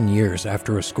 Set 10 years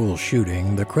after a school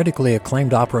shooting, the critically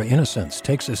acclaimed opera Innocence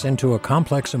takes us into a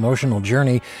complex emotional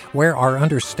journey where our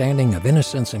understanding of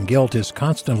innocence and guilt is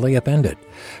constantly upended.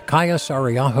 Kaya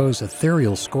Sariaho's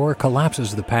ethereal score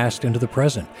collapses the past into the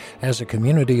present as a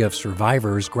community of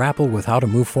survivors grapple with how to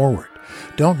move forward.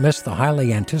 Don't miss the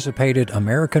highly anticipated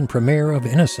American premiere of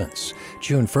Innocence,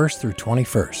 June 1st through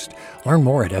 21st. Learn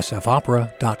more at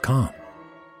sfopera.com.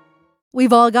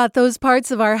 We've all got those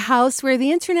parts of our house where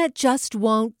the internet just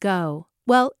won't go.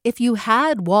 Well, if you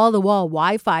had wall-to-wall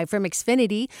Wi-Fi from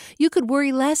Xfinity, you could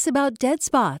worry less about dead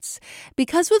spots.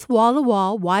 Because with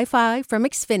wall-to-wall Wi-Fi from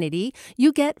Xfinity,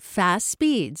 you get fast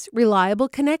speeds, reliable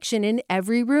connection in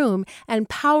every room, and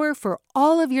power for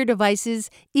all of your devices,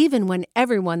 even when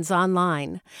everyone's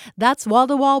online. That's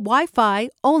wall-to-wall Wi-Fi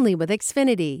only with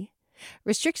Xfinity.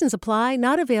 Restrictions apply,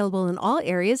 not available in all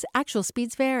areas. Actual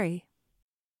speeds vary.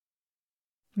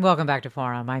 Welcome back to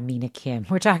Forum. I'm Mina Kim.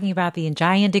 We're talking about the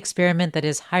giant experiment that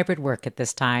is hybrid work at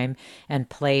this time and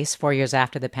place 4 years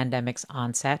after the pandemic's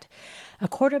onset. A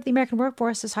quarter of the American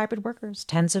workforce is hybrid workers,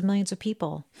 tens of millions of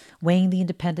people, weighing the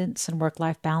independence and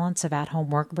work-life balance of at-home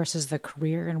work versus the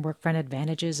career and work-friend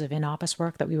advantages of in-office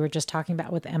work that we were just talking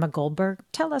about with Emma Goldberg.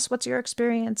 Tell us, what's your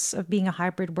experience of being a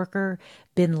hybrid worker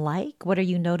been like? What are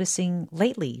you noticing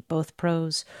lately, both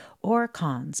pros or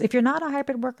cons? If you're not a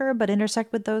hybrid worker but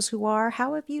intersect with those who are,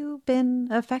 how have you been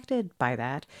affected by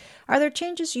that? Are there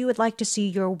changes you would like to see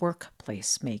your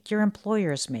workplace make, your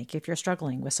employers make, if you're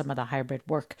struggling with some of the hybrid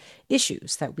work issues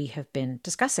that we have been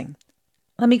discussing?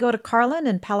 Let me go to Carlin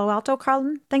in Palo Alto.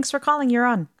 Carlin, thanks for calling. You're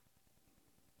on.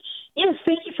 Yes,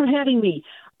 thank you for having me.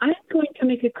 I'm going to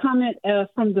make a comment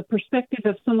from the perspective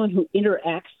of someone who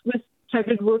interacts with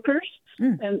hybrid workers,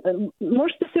 and more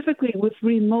specifically with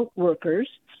remote workers.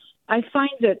 I find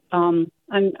that I'm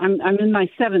in my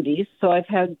 70s, so I've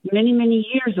had many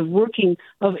years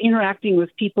of interacting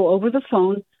with people over the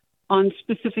phone on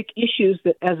specific issues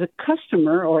that, as a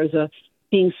customer or as a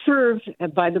being served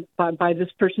by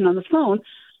this person on the phone.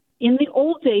 In the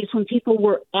old days, when people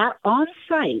were on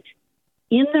site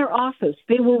in their office,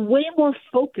 they were way more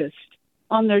focused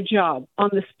on their job, on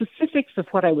the specifics of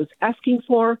what I was asking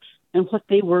for and what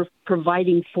they were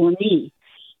providing for me.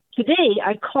 Today,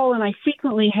 I call and I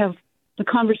frequently have the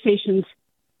conversations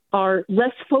are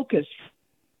less focused.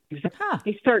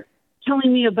 They start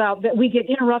telling me about that we get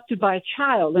interrupted by a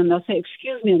child, and they'll say,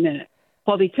 "Excuse me a minute,"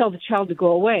 while they tell the child to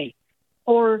go away.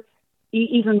 Or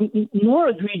even more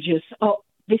egregious,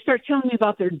 they start telling me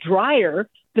about their dryer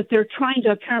that they're trying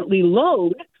to apparently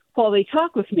load while they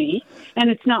talk with me, and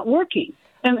it's not working.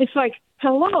 And it's like,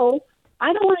 hello,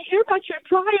 I don't want to hear about your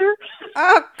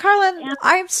dryer. Carlin,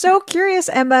 I'm so curious,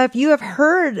 Emma, if you have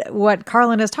heard what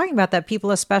Carlin is talking about, that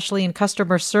people, especially in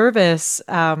customer service,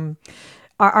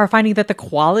 are finding that the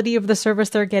quality of the service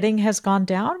they're getting has gone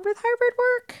down with hybrid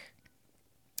work?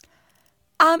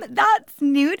 That's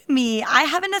new to me. I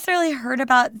haven't necessarily heard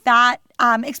about that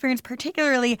experience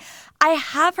particularly. I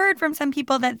have heard from some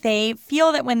people that they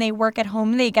feel that when they work at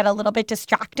home, they get a little bit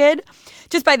distracted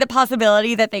just by the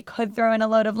possibility that they could throw in a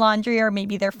load of laundry, or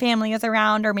maybe their family is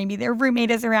around, or maybe their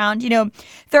roommate is around. You know,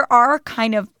 there are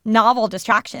kind of novel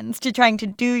distractions to trying to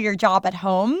do your job at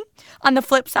home. On the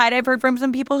flip side, I've heard from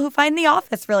some people who find the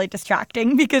office really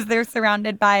distracting because they're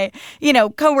surrounded by,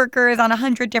 coworkers on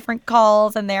 100 different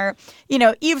calls, and they're,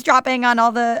 eavesdropping on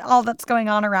all that's going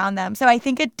on around them. So I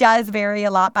think it does vary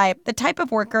a lot by the type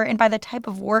of worker and by the type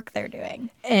of work they're doing.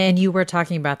 And you were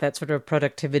talking about that sort of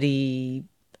productivity,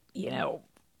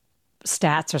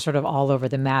 stats are sort of all over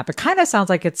the map. It kind of sounds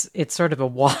like it's sort of a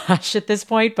wash at this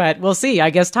point, but we'll see. I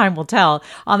guess time will tell.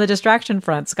 On the distraction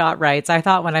front, Scott writes, I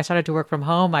thought when I started to work from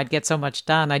home, I'd get so much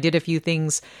done. I did a few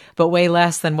things, but way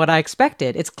less than what I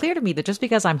expected. It's clear to me that just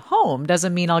because I'm home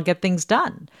doesn't mean I'll get things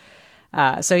done.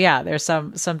 There's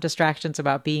some distractions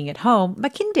about being at home.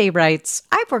 McKinsey writes,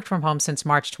 I've worked from home since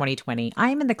March 2020.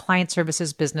 I'm in the client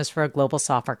services business for a global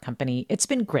software company. It's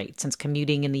been great since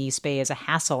commuting in the East Bay is a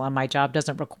hassle and my job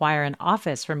doesn't require an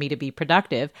office for me to be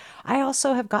productive. I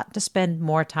also have gotten to spend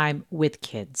more time with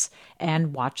kids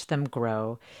and watch them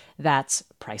grow. That's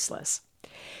priceless.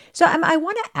 So I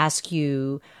want to ask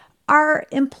you, are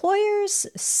employers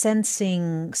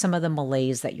sensing some of the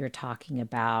malaise that you're talking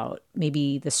about,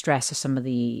 maybe the stress of some of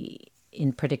the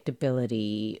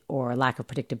unpredictability or lack of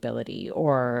predictability,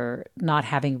 or not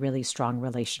having really strong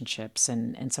relationships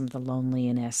and some of the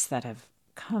loneliness that has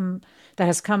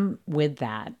come with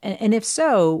that? And if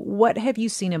so, what have you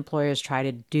seen employers try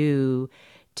to do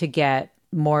to get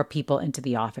more people into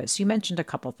the office? You mentioned a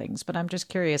couple things, but I'm just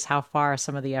curious how far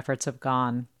some of the efforts have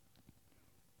gone.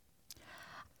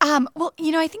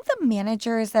 I think the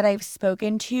managers that I've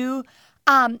spoken to,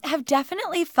 have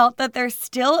definitely felt that they're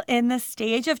still in the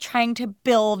stage of trying to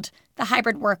build the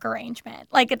hybrid work arrangement.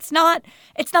 Like it's not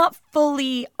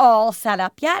fully all set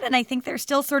up yet. And I think they're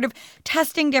still sort of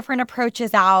testing different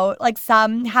approaches out. Like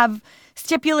some have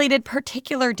stipulated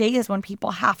particular days when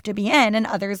people have to be in, and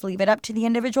others leave it up to the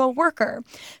individual worker.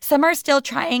 Some are still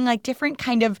trying like different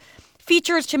kind of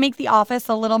features to make the office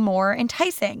a little more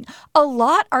enticing. A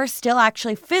lot are still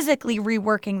actually physically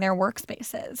reworking their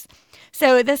workspaces.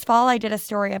 So this fall, I did a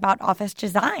story about office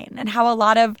design and how a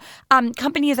lot of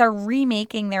companies are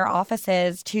remaking their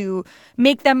offices to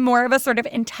make them more of a sort of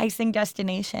enticing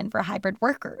destination for hybrid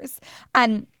workers.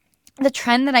 And the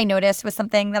trend that I noticed was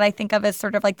something that I think of as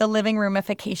sort of like the living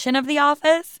roomification of the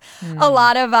office. A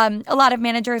lot of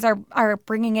managers are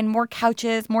bringing in more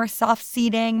couches, more soft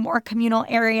seating, more communal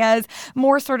areas,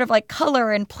 more sort of like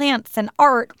color and plants and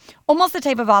art, almost the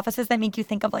type of offices that make you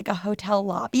think of like a hotel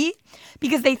lobby,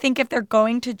 because they think if they're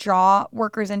going to draw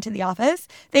workers into the office,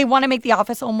 they want to make the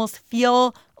office almost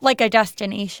feel like a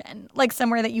destination, like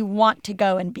somewhere that you want to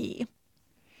go and be.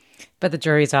 But the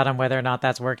jury's out on whether or not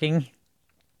that's working.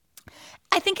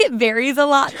 I think it varies a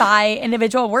lot by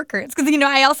individual workers. Because,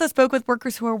 I also spoke with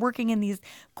workers who are working in these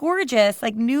gorgeous,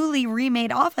 like newly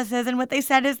remade offices. And what they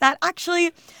said is that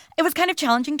actually it was kind of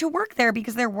challenging to work there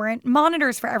because there weren't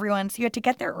monitors for everyone. So you had to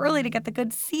get there early to get the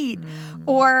good seat.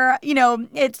 Or,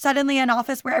 it's suddenly an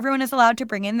office where everyone is allowed to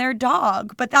bring in their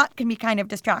dog. But that can be kind of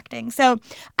distracting. So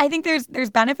I think there's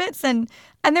benefits and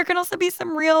there can also be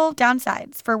some real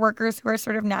downsides for workers who are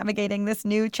sort of navigating this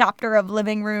new chapter of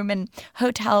living room and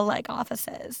hotel-like offices.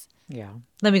 Yeah.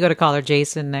 Let me go to caller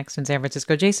Jason next in San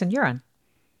Francisco. Jason, you're on.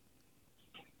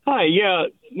 Hi. Yeah.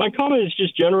 My comment is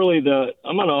just generally that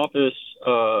I'm an office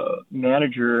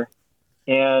manager,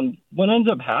 and what ends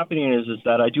up happening is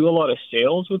that I do a lot of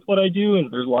sales with what I do,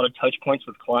 and there's a lot of touch points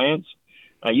with clients.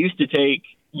 I used to take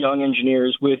young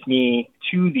engineers with me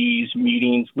to these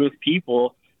meetings with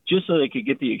people just so they could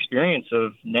get the experience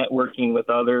of networking with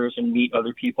others and meet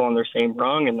other people on their same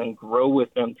rung and then grow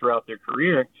with them throughout their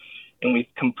career. And we've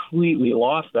completely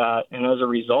lost that. And as a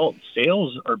result,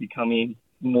 sales are becoming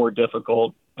more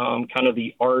difficult. Kind of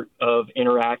the art of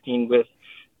interacting with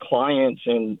clients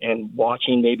and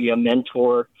watching maybe a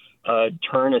mentor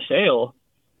turn a sale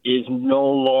is no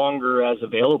longer as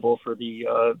available for the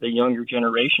younger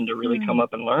generation to really come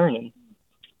up and learn. And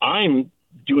I'm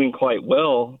doing quite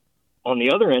well on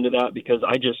the other end of that because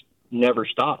I just never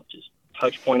stop, just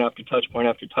touch point after touch point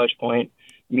after touch point,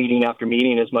 meeting after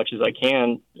meeting as much as I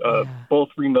can, both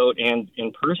remote and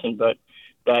in person. But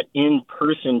that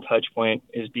in-person touch point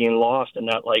is being lost, and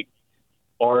that like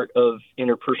art of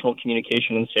interpersonal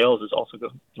communication and sales is also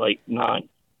like not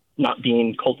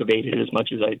being cultivated as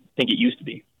much as I think it used to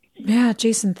be. Yeah,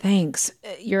 Jason, thanks.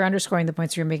 You're underscoring the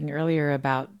points you were making earlier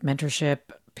about mentorship,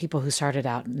 people who started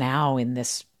out now in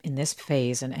this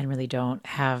phase and really don't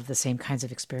have the same kinds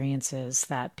of experiences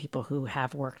that people who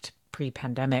have worked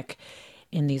pre-pandemic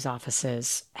in these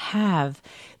offices have.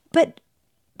 But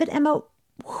Emma,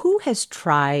 who has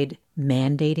tried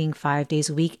mandating 5 days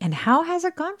a week, and how has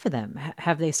it gone for them?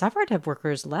 Have they suffered? Have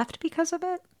workers left because of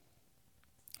it?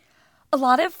 A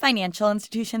lot of financial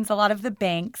institutions, a lot of the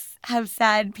banks have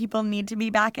said people need to be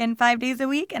back in 5 days a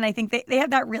week. And I think they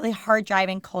have that really hard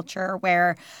driving culture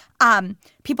where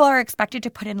people are expected to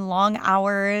put in long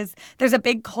hours. There's a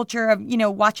big culture of,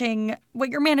 watching what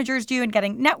your managers do and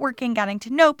networking, getting to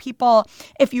know people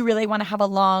if you really want to have a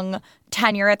long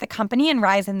tenure at the company and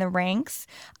rise in the ranks.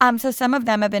 So some of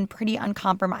them have been pretty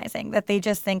uncompromising, that they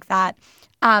just think that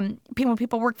when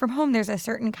people work from home, there's a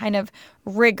certain kind of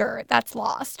rigor that's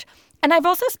lost. And I've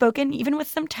also spoken even with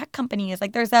some tech companies.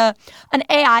 Like there's an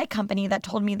AI company that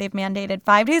told me they've mandated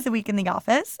 5 days a week in the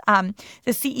office. The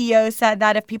CEO said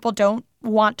that if people don't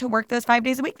want to work those 5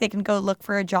 days a week, they can go look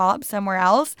for a job somewhere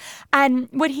else. And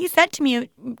what he said to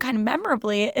me kind of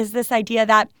memorably is this idea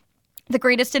that the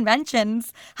greatest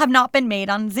inventions have not been made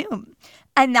on Zoom.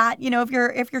 And that,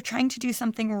 if you're trying to do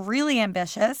something really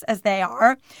ambitious, as they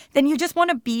are, then you just want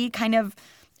to be kind of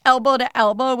elbow to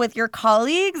elbow with your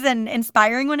colleagues and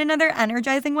inspiring one another,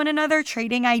 energizing one another,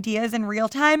 trading ideas in real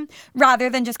time,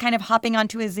 rather than just kind of hopping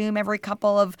onto a Zoom every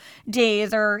couple of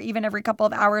days or even every couple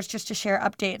of hours just to share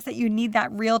updates. That you need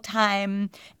that real time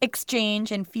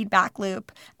exchange and feedback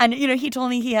loop. And, he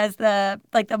told me he has the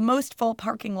most full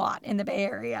parking lot in the Bay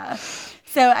Area.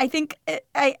 So I think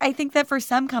that for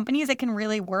some companies it can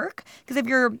really work, because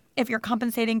if you're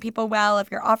compensating people well,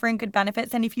 if you're offering good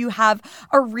benefits, and if you have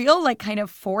a real kind of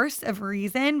force of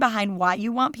reason behind why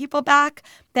you want people back,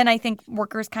 then I think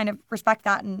workers kind of respect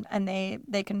that and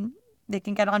they can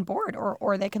get on board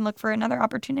or they can look for another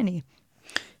opportunity.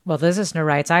 Well, this listener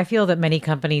writes, I feel that many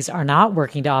companies are not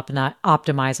working to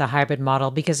optimize a hybrid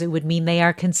model because it would mean they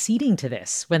are conceding to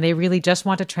this when they really just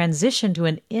want to transition to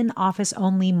an in-office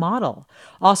only model.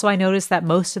 Also, I noticed that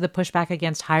most of the pushback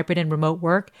against hybrid and remote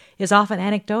work is often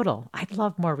anecdotal. I'd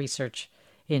love more research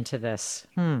into this.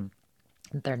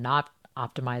 They're not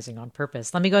optimizing on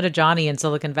purpose. Let me go to Johnny in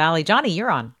Silicon Valley. Johnny,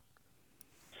 you're on.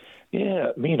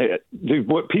 Yeah, I mean,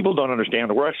 what people don't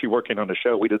understand, we're actually working on the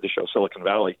show. We did the show Silicon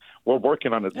Valley. We're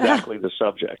working on exactly the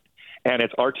subject. And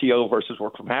it's RTO versus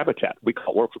work from habitat. We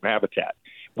call work from habitat.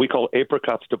 We call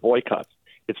apricots to boycotts.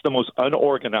 It's the most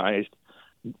unorganized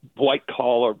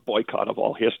white-collar boycott of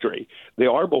all history. They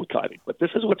are boycotting. But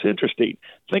this is what's interesting.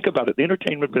 Think about it. The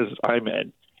entertainment business I'm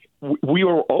in, we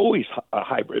were always a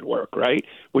hybrid work, right?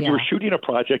 When you were shooting a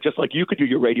project, just like you could do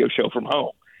your radio show from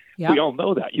home. Yep. We all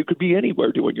know that. You could be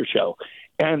anywhere doing your show.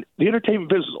 And the entertainment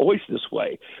business is always this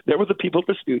way. There were the people at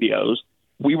the studios.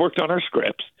 We worked on our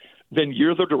scripts. Then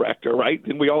you're the director, right?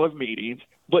 Then we all have meetings.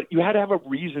 But you had to have a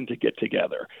reason to get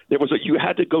together. You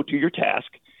had to go do your task.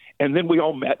 And then we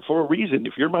all met for a reason.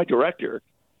 If you're my director,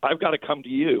 I've got to come to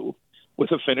you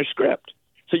with a finished script.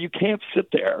 So you can't sit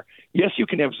there. Yes, you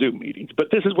can have Zoom meetings,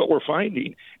 but this is what we're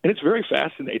finding. And it's very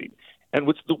fascinating. And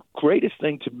what's the greatest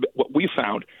thing to what we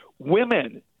found,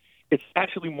 women, it's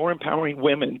actually more empowering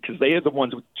women because they are the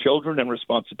ones with children and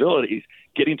responsibilities,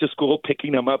 getting to school,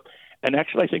 picking them up. And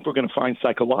actually, I think we're going to find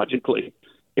psychologically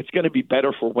it's going to be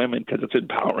better for women because it's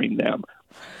empowering them.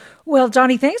 Well,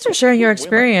 Johnny, thanks for sharing your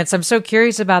experience. I'm so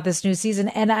curious about this new season.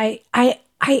 And I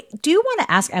do want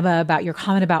to ask Emma about your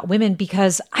comment about women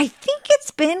because I think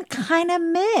it's been kind of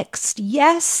mixed.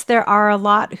 Yes, there are a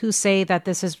lot who say that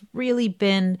this has really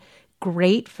been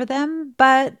great for them,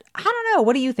 but I don't know.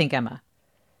 What do you think, Emma?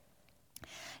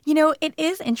 You know, it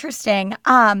is interesting.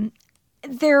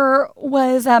 There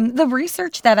was the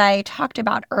research that I talked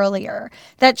about earlier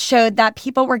that showed that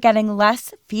people were getting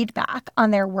less feedback on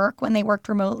their work when they worked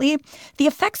remotely. The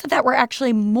effects of that were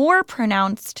actually more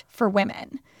pronounced for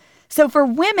women. So for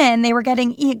women, they were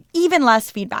getting even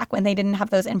less feedback when they didn't have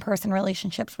those in-person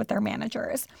relationships with their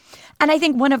managers. And I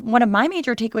think one of my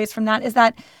major takeaways from that is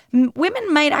that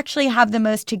women might actually have the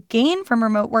most to gain from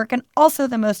remote work and also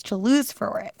the most to lose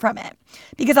from it.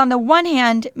 Because on the one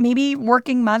hand, maybe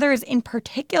working mothers in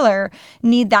particular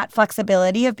need that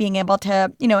flexibility of being able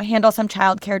to, handle some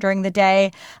childcare during the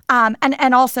day.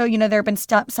 And also, there have been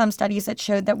some studies that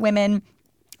showed that women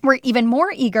were even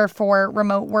more eager for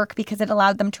remote work because it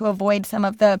allowed them to avoid some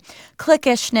of the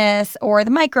cliquishness or the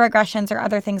microaggressions or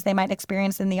other things they might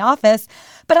experience in the office.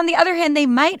 But on the other hand, they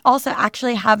might also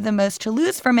actually have the most to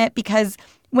lose from it because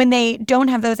when they don't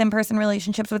have those in-person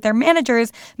relationships with their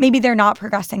managers, maybe they're not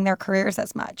progressing their careers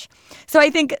as much. So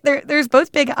I think there's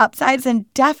both big upsides and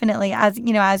definitely, as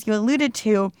you alluded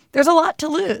to, there's a lot to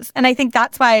lose. And I think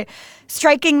that's why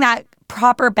striking that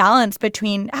proper balance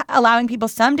between allowing people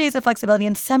some days of flexibility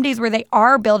and some days where they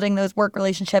are building those work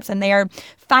relationships and they are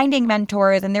finding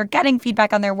mentors and they're getting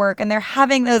feedback on their work and they're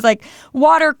having those like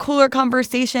water cooler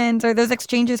conversations or those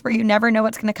exchanges where you never know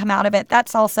what's going to come out of it.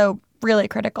 That's also really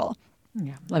critical.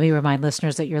 Yeah. Let me remind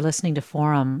listeners that you're listening to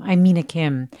Forum. I'm Mina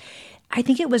Kim. I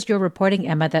think it was your reporting,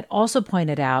 Emma, that also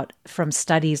pointed out from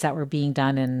studies that were being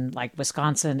done in like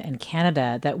Wisconsin and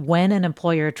Canada that when an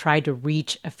employer tried to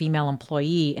reach a female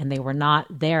employee and they were not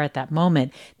there at that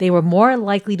moment, they were more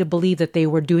likely to believe that they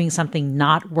were doing something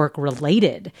not work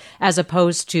related, as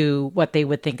opposed to what they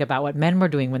would think about what men were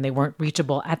doing when they weren't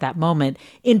reachable at that moment,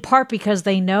 in part because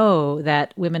they know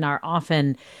that women are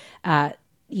often,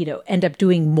 end up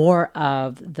doing more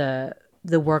of the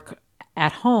work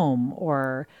at home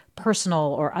or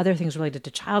personal or other things related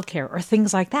to childcare or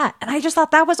things like that. And I just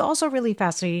thought that was also really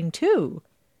fascinating too.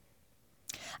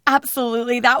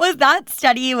 Absolutely. That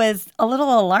study was a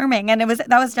little alarming. And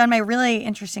that was done by a really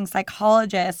interesting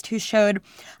psychologist who showed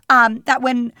that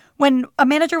when a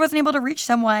manager wasn't able to reach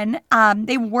someone,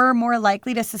 they were more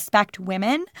likely to suspect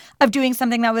women of doing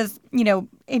something that was,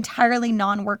 entirely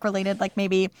non-work related, like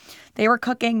maybe they were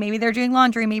cooking, maybe they're doing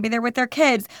laundry, maybe they're with their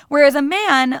kids. Whereas a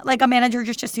man, like a manager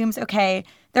just assumes, okay,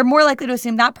 they're more likely to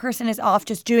assume that person is off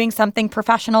just doing something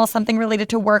professional, something related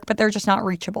to work, but they're just not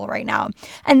reachable right now.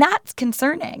 And that's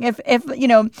concerning. If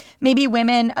maybe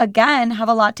women, again, have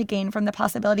a lot to gain from the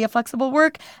possibility of flexible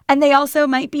work, and they also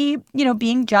might be,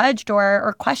 being judged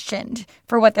or questioned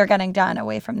for what they're getting done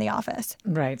away from the office.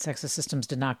 Right. Sexist systems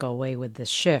did not go away with this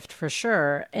shift, for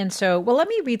sure. And so, well, let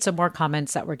me read some more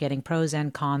comments that we're getting, pros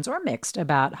and cons or mixed,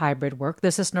 about hybrid work.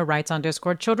 This listener writes on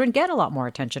Discord, children get a lot more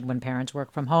attention when parents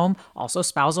work from home. Also,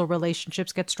 spousal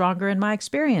relationships get stronger in my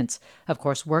experience. Of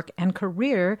course, work and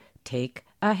career take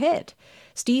a hit.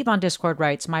 Steve on Discord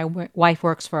writes, my wife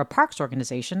works for a parks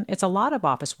organization. It's a lot of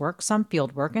office work, some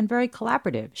field work, and very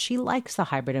collaborative. She likes the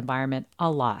hybrid environment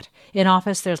a lot. In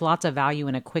office, there's lots of value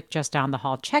in a quick just down the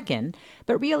hall check-in,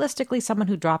 but realistically, someone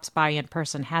who drops by in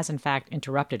person has in fact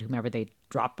interrupted whomever they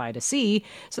drop by to see.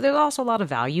 So there's also a lot of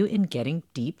value in getting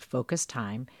deep focused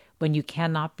time when you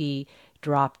cannot be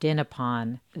dropped in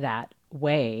upon that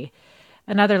way.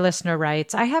 Another listener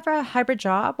writes, I have a hybrid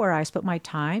job where I split my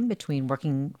time between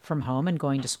working from home and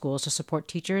going to schools to support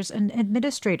teachers and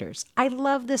administrators. I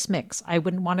love this mix. I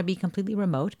wouldn't want to be completely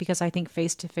remote because I think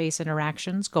face-to-face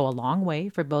interactions go a long way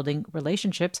for building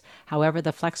relationships. However,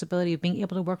 the flexibility of being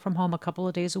able to work from home a couple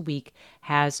of days a week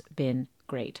has been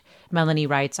great. Melanie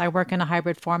writes, I work in a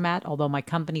hybrid format. Although my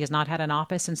company has not had an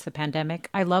office since the pandemic,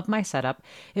 I love my setup.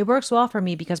 It works well for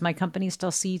me because my company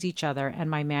still sees each other and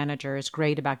my manager is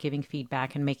great about giving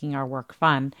feedback and making our work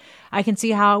fun. I can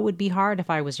see how it would be hard if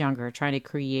I was younger trying to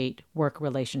create work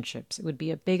relationships. It would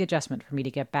be a big adjustment for me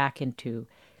to get back into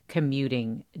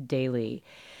commuting daily.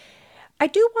 I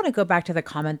do want to go back to the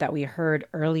comment that we heard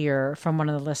earlier from one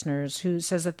of the listeners who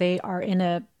says that they are in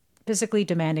a physically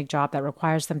demanding job that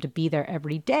requires them to be there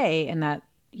every day, and that,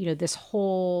 you know, this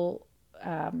whole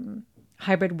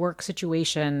hybrid work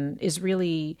situation is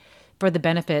really for the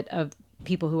benefit of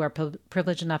people who are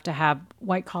privileged enough to have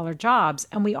white collar jobs.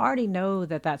 And we already know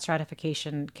that that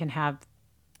stratification can have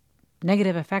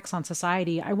negative effects on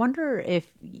society. I wonder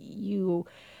if you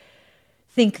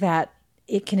think that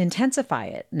it can intensify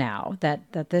it now,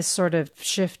 that this sort of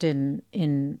shift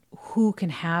in who can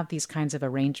have these kinds of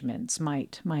arrangements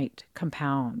might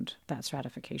compound that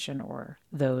stratification or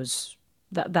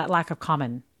that lack of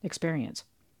common experience.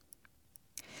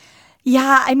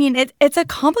 Yeah, I mean, it's a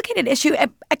complicated issue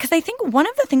because I think one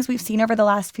of the things we've seen over the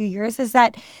last few years is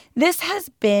that this has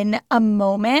been a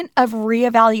moment of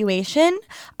reevaluation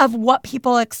of what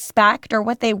people expect or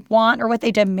what they want or what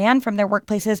they demand from their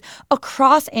workplaces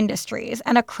across industries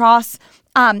and across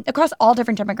all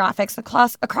different demographics,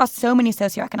 across so many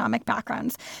socioeconomic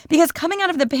backgrounds. Because coming out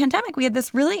of the pandemic, we had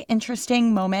this really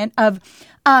interesting moment of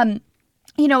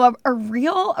a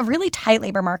really tight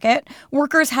labor market.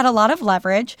 Workers had a lot of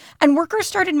leverage, and workers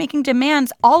started making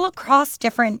demands all across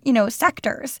different,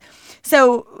 sectors.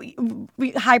 So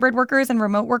hybrid workers and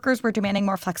remote workers were demanding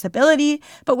more flexibility,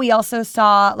 but we also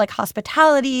saw like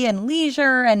hospitality and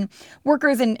leisure and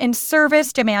workers in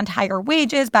service demand higher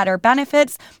wages, better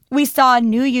benefits. We saw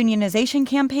new unionization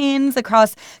campaigns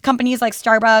across companies like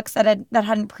Starbucks that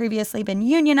hadn't previously been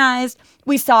unionized.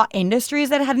 We saw industries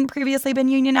that hadn't previously been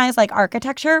unionized, like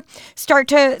architecture, start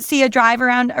to see a drive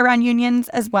around unions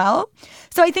as well.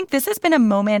 So I think this has been a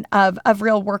moment of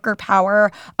real worker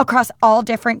power across all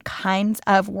different kinds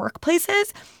of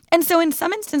workplaces. And so in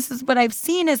some instances, what I've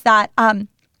seen is that,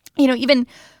 even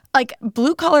like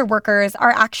blue collar workers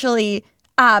are actually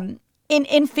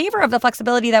in favor of the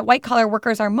flexibility that white collar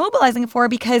workers are mobilizing for,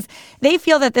 because they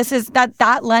feel that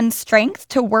that lends strength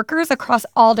to workers across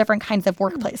all different kinds of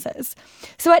workplaces.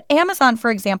 So at Amazon, for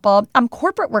example,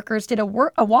 corporate workers did a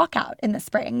walkout in the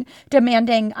spring,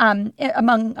 demanding,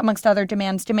 amongst other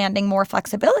demands, demanding more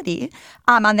flexibility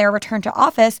on their return to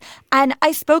office. And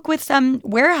I spoke with some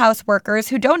warehouse workers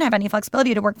who don't have any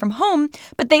flexibility to work from home,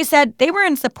 but they said they were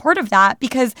in support of that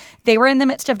because they were in the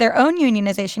midst of their own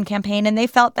unionization campaign, and they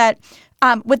felt that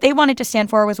what they wanted to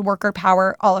stand for was worker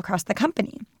power all across the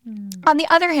company. On the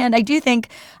other hand, I do think,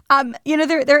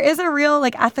 there is a real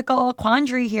ethical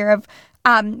quandary here of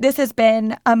this has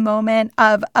been a moment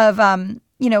of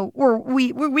where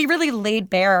we really laid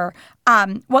bare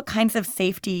what kinds of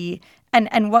safety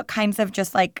and what kinds of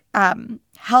just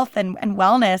health and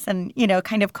wellness and,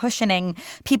 kind of cushioning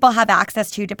people have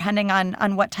access to depending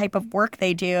on what type of work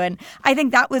they do. And I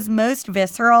think that was most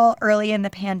visceral early in the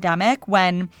pandemic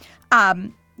when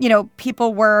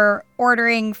people were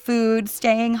ordering food,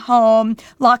 staying home,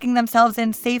 locking themselves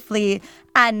in safely.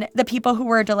 And the people who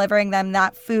were delivering them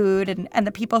that food and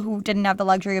the people who didn't have the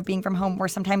luxury of being from home were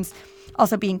sometimes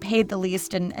also being paid the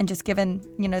least and just given,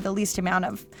 the least amount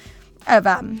of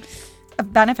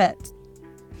benefits.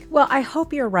 Well, I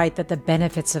hope you're right that the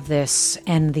benefits of this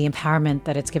and the empowerment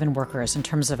that it's given workers in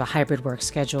terms of a hybrid work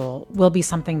schedule will be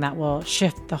something that will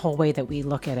shift the whole way that we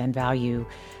look at and value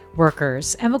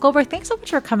workers. Emma Goldberg, thanks so much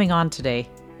for coming on today.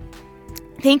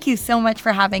 Thank you so much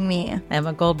for having me.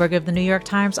 Emma Goldberg of the New York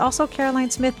Times. Also,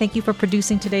 Caroline Smith, thank you for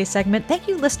producing today's segment. Thank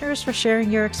you, listeners, for sharing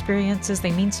your experiences.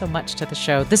 They mean so much to the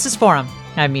show. This is Forum.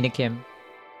 I'm Mina Kim.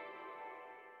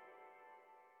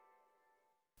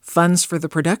 Funds for the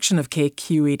production of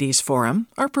KQED's Forum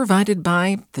are provided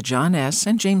by the John S.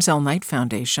 and James L. Knight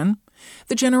Foundation,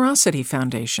 the Generosity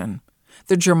Foundation,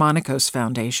 the Germanicos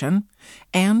Foundation,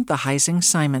 and the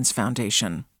Heising-Simons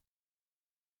Foundation.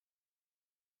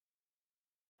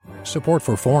 Support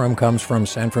for Forum comes from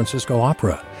San Francisco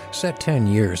Opera. Set 10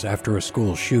 years after a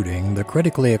school shooting, the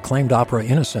critically acclaimed opera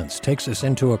Innocence takes us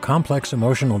into a complex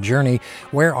emotional journey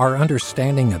where our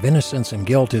understanding of innocence and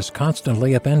guilt is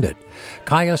constantly upended.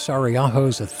 Kaya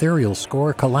Sariaho's ethereal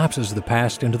score collapses the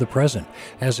past into the present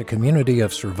as a community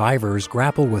of survivors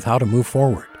grapple with how to move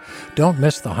forward. Don't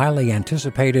miss the highly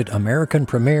anticipated American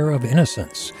premiere of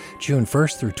Innocence, June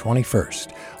 1st through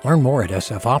 21st. Learn more at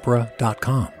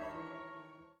sfopera.com.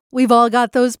 We've all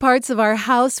got those parts of our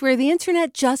house where the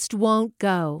internet just won't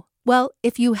go. Well,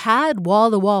 if you had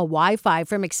wall-to-wall Wi-Fi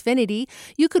from Xfinity,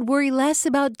 you could worry less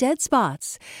about dead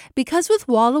spots. Because with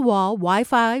wall-to-wall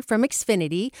Wi-Fi from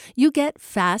Xfinity, you get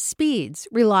fast speeds,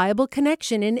 reliable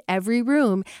connection in every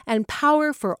room, and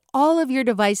power for all of your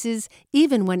devices,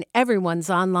 even when everyone's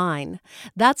online.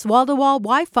 That's wall-to-wall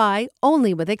Wi-Fi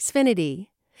only with Xfinity.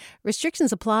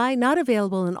 Restrictions apply, not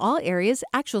available in all areas.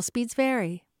 Actual speeds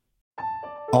vary.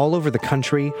 All over the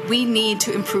country, we need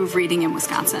to improve reading in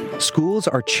Wisconsin. Schools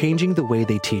are changing the way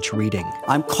they teach reading.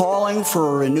 I'm calling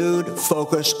for a renewed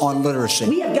focus on literacy.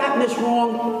 We have gotten this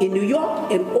wrong in New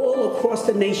York and all across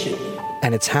the nation.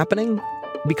 And it's happening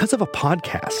because of a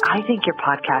podcast. I think your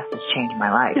podcast has changed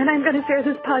my life. And I'm going to share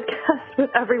this podcast with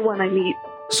everyone I meet.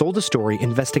 Sold a Story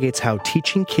investigates how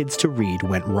teaching kids to read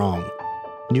went wrong.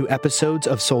 New episodes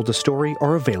of Sold a Story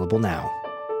are available now.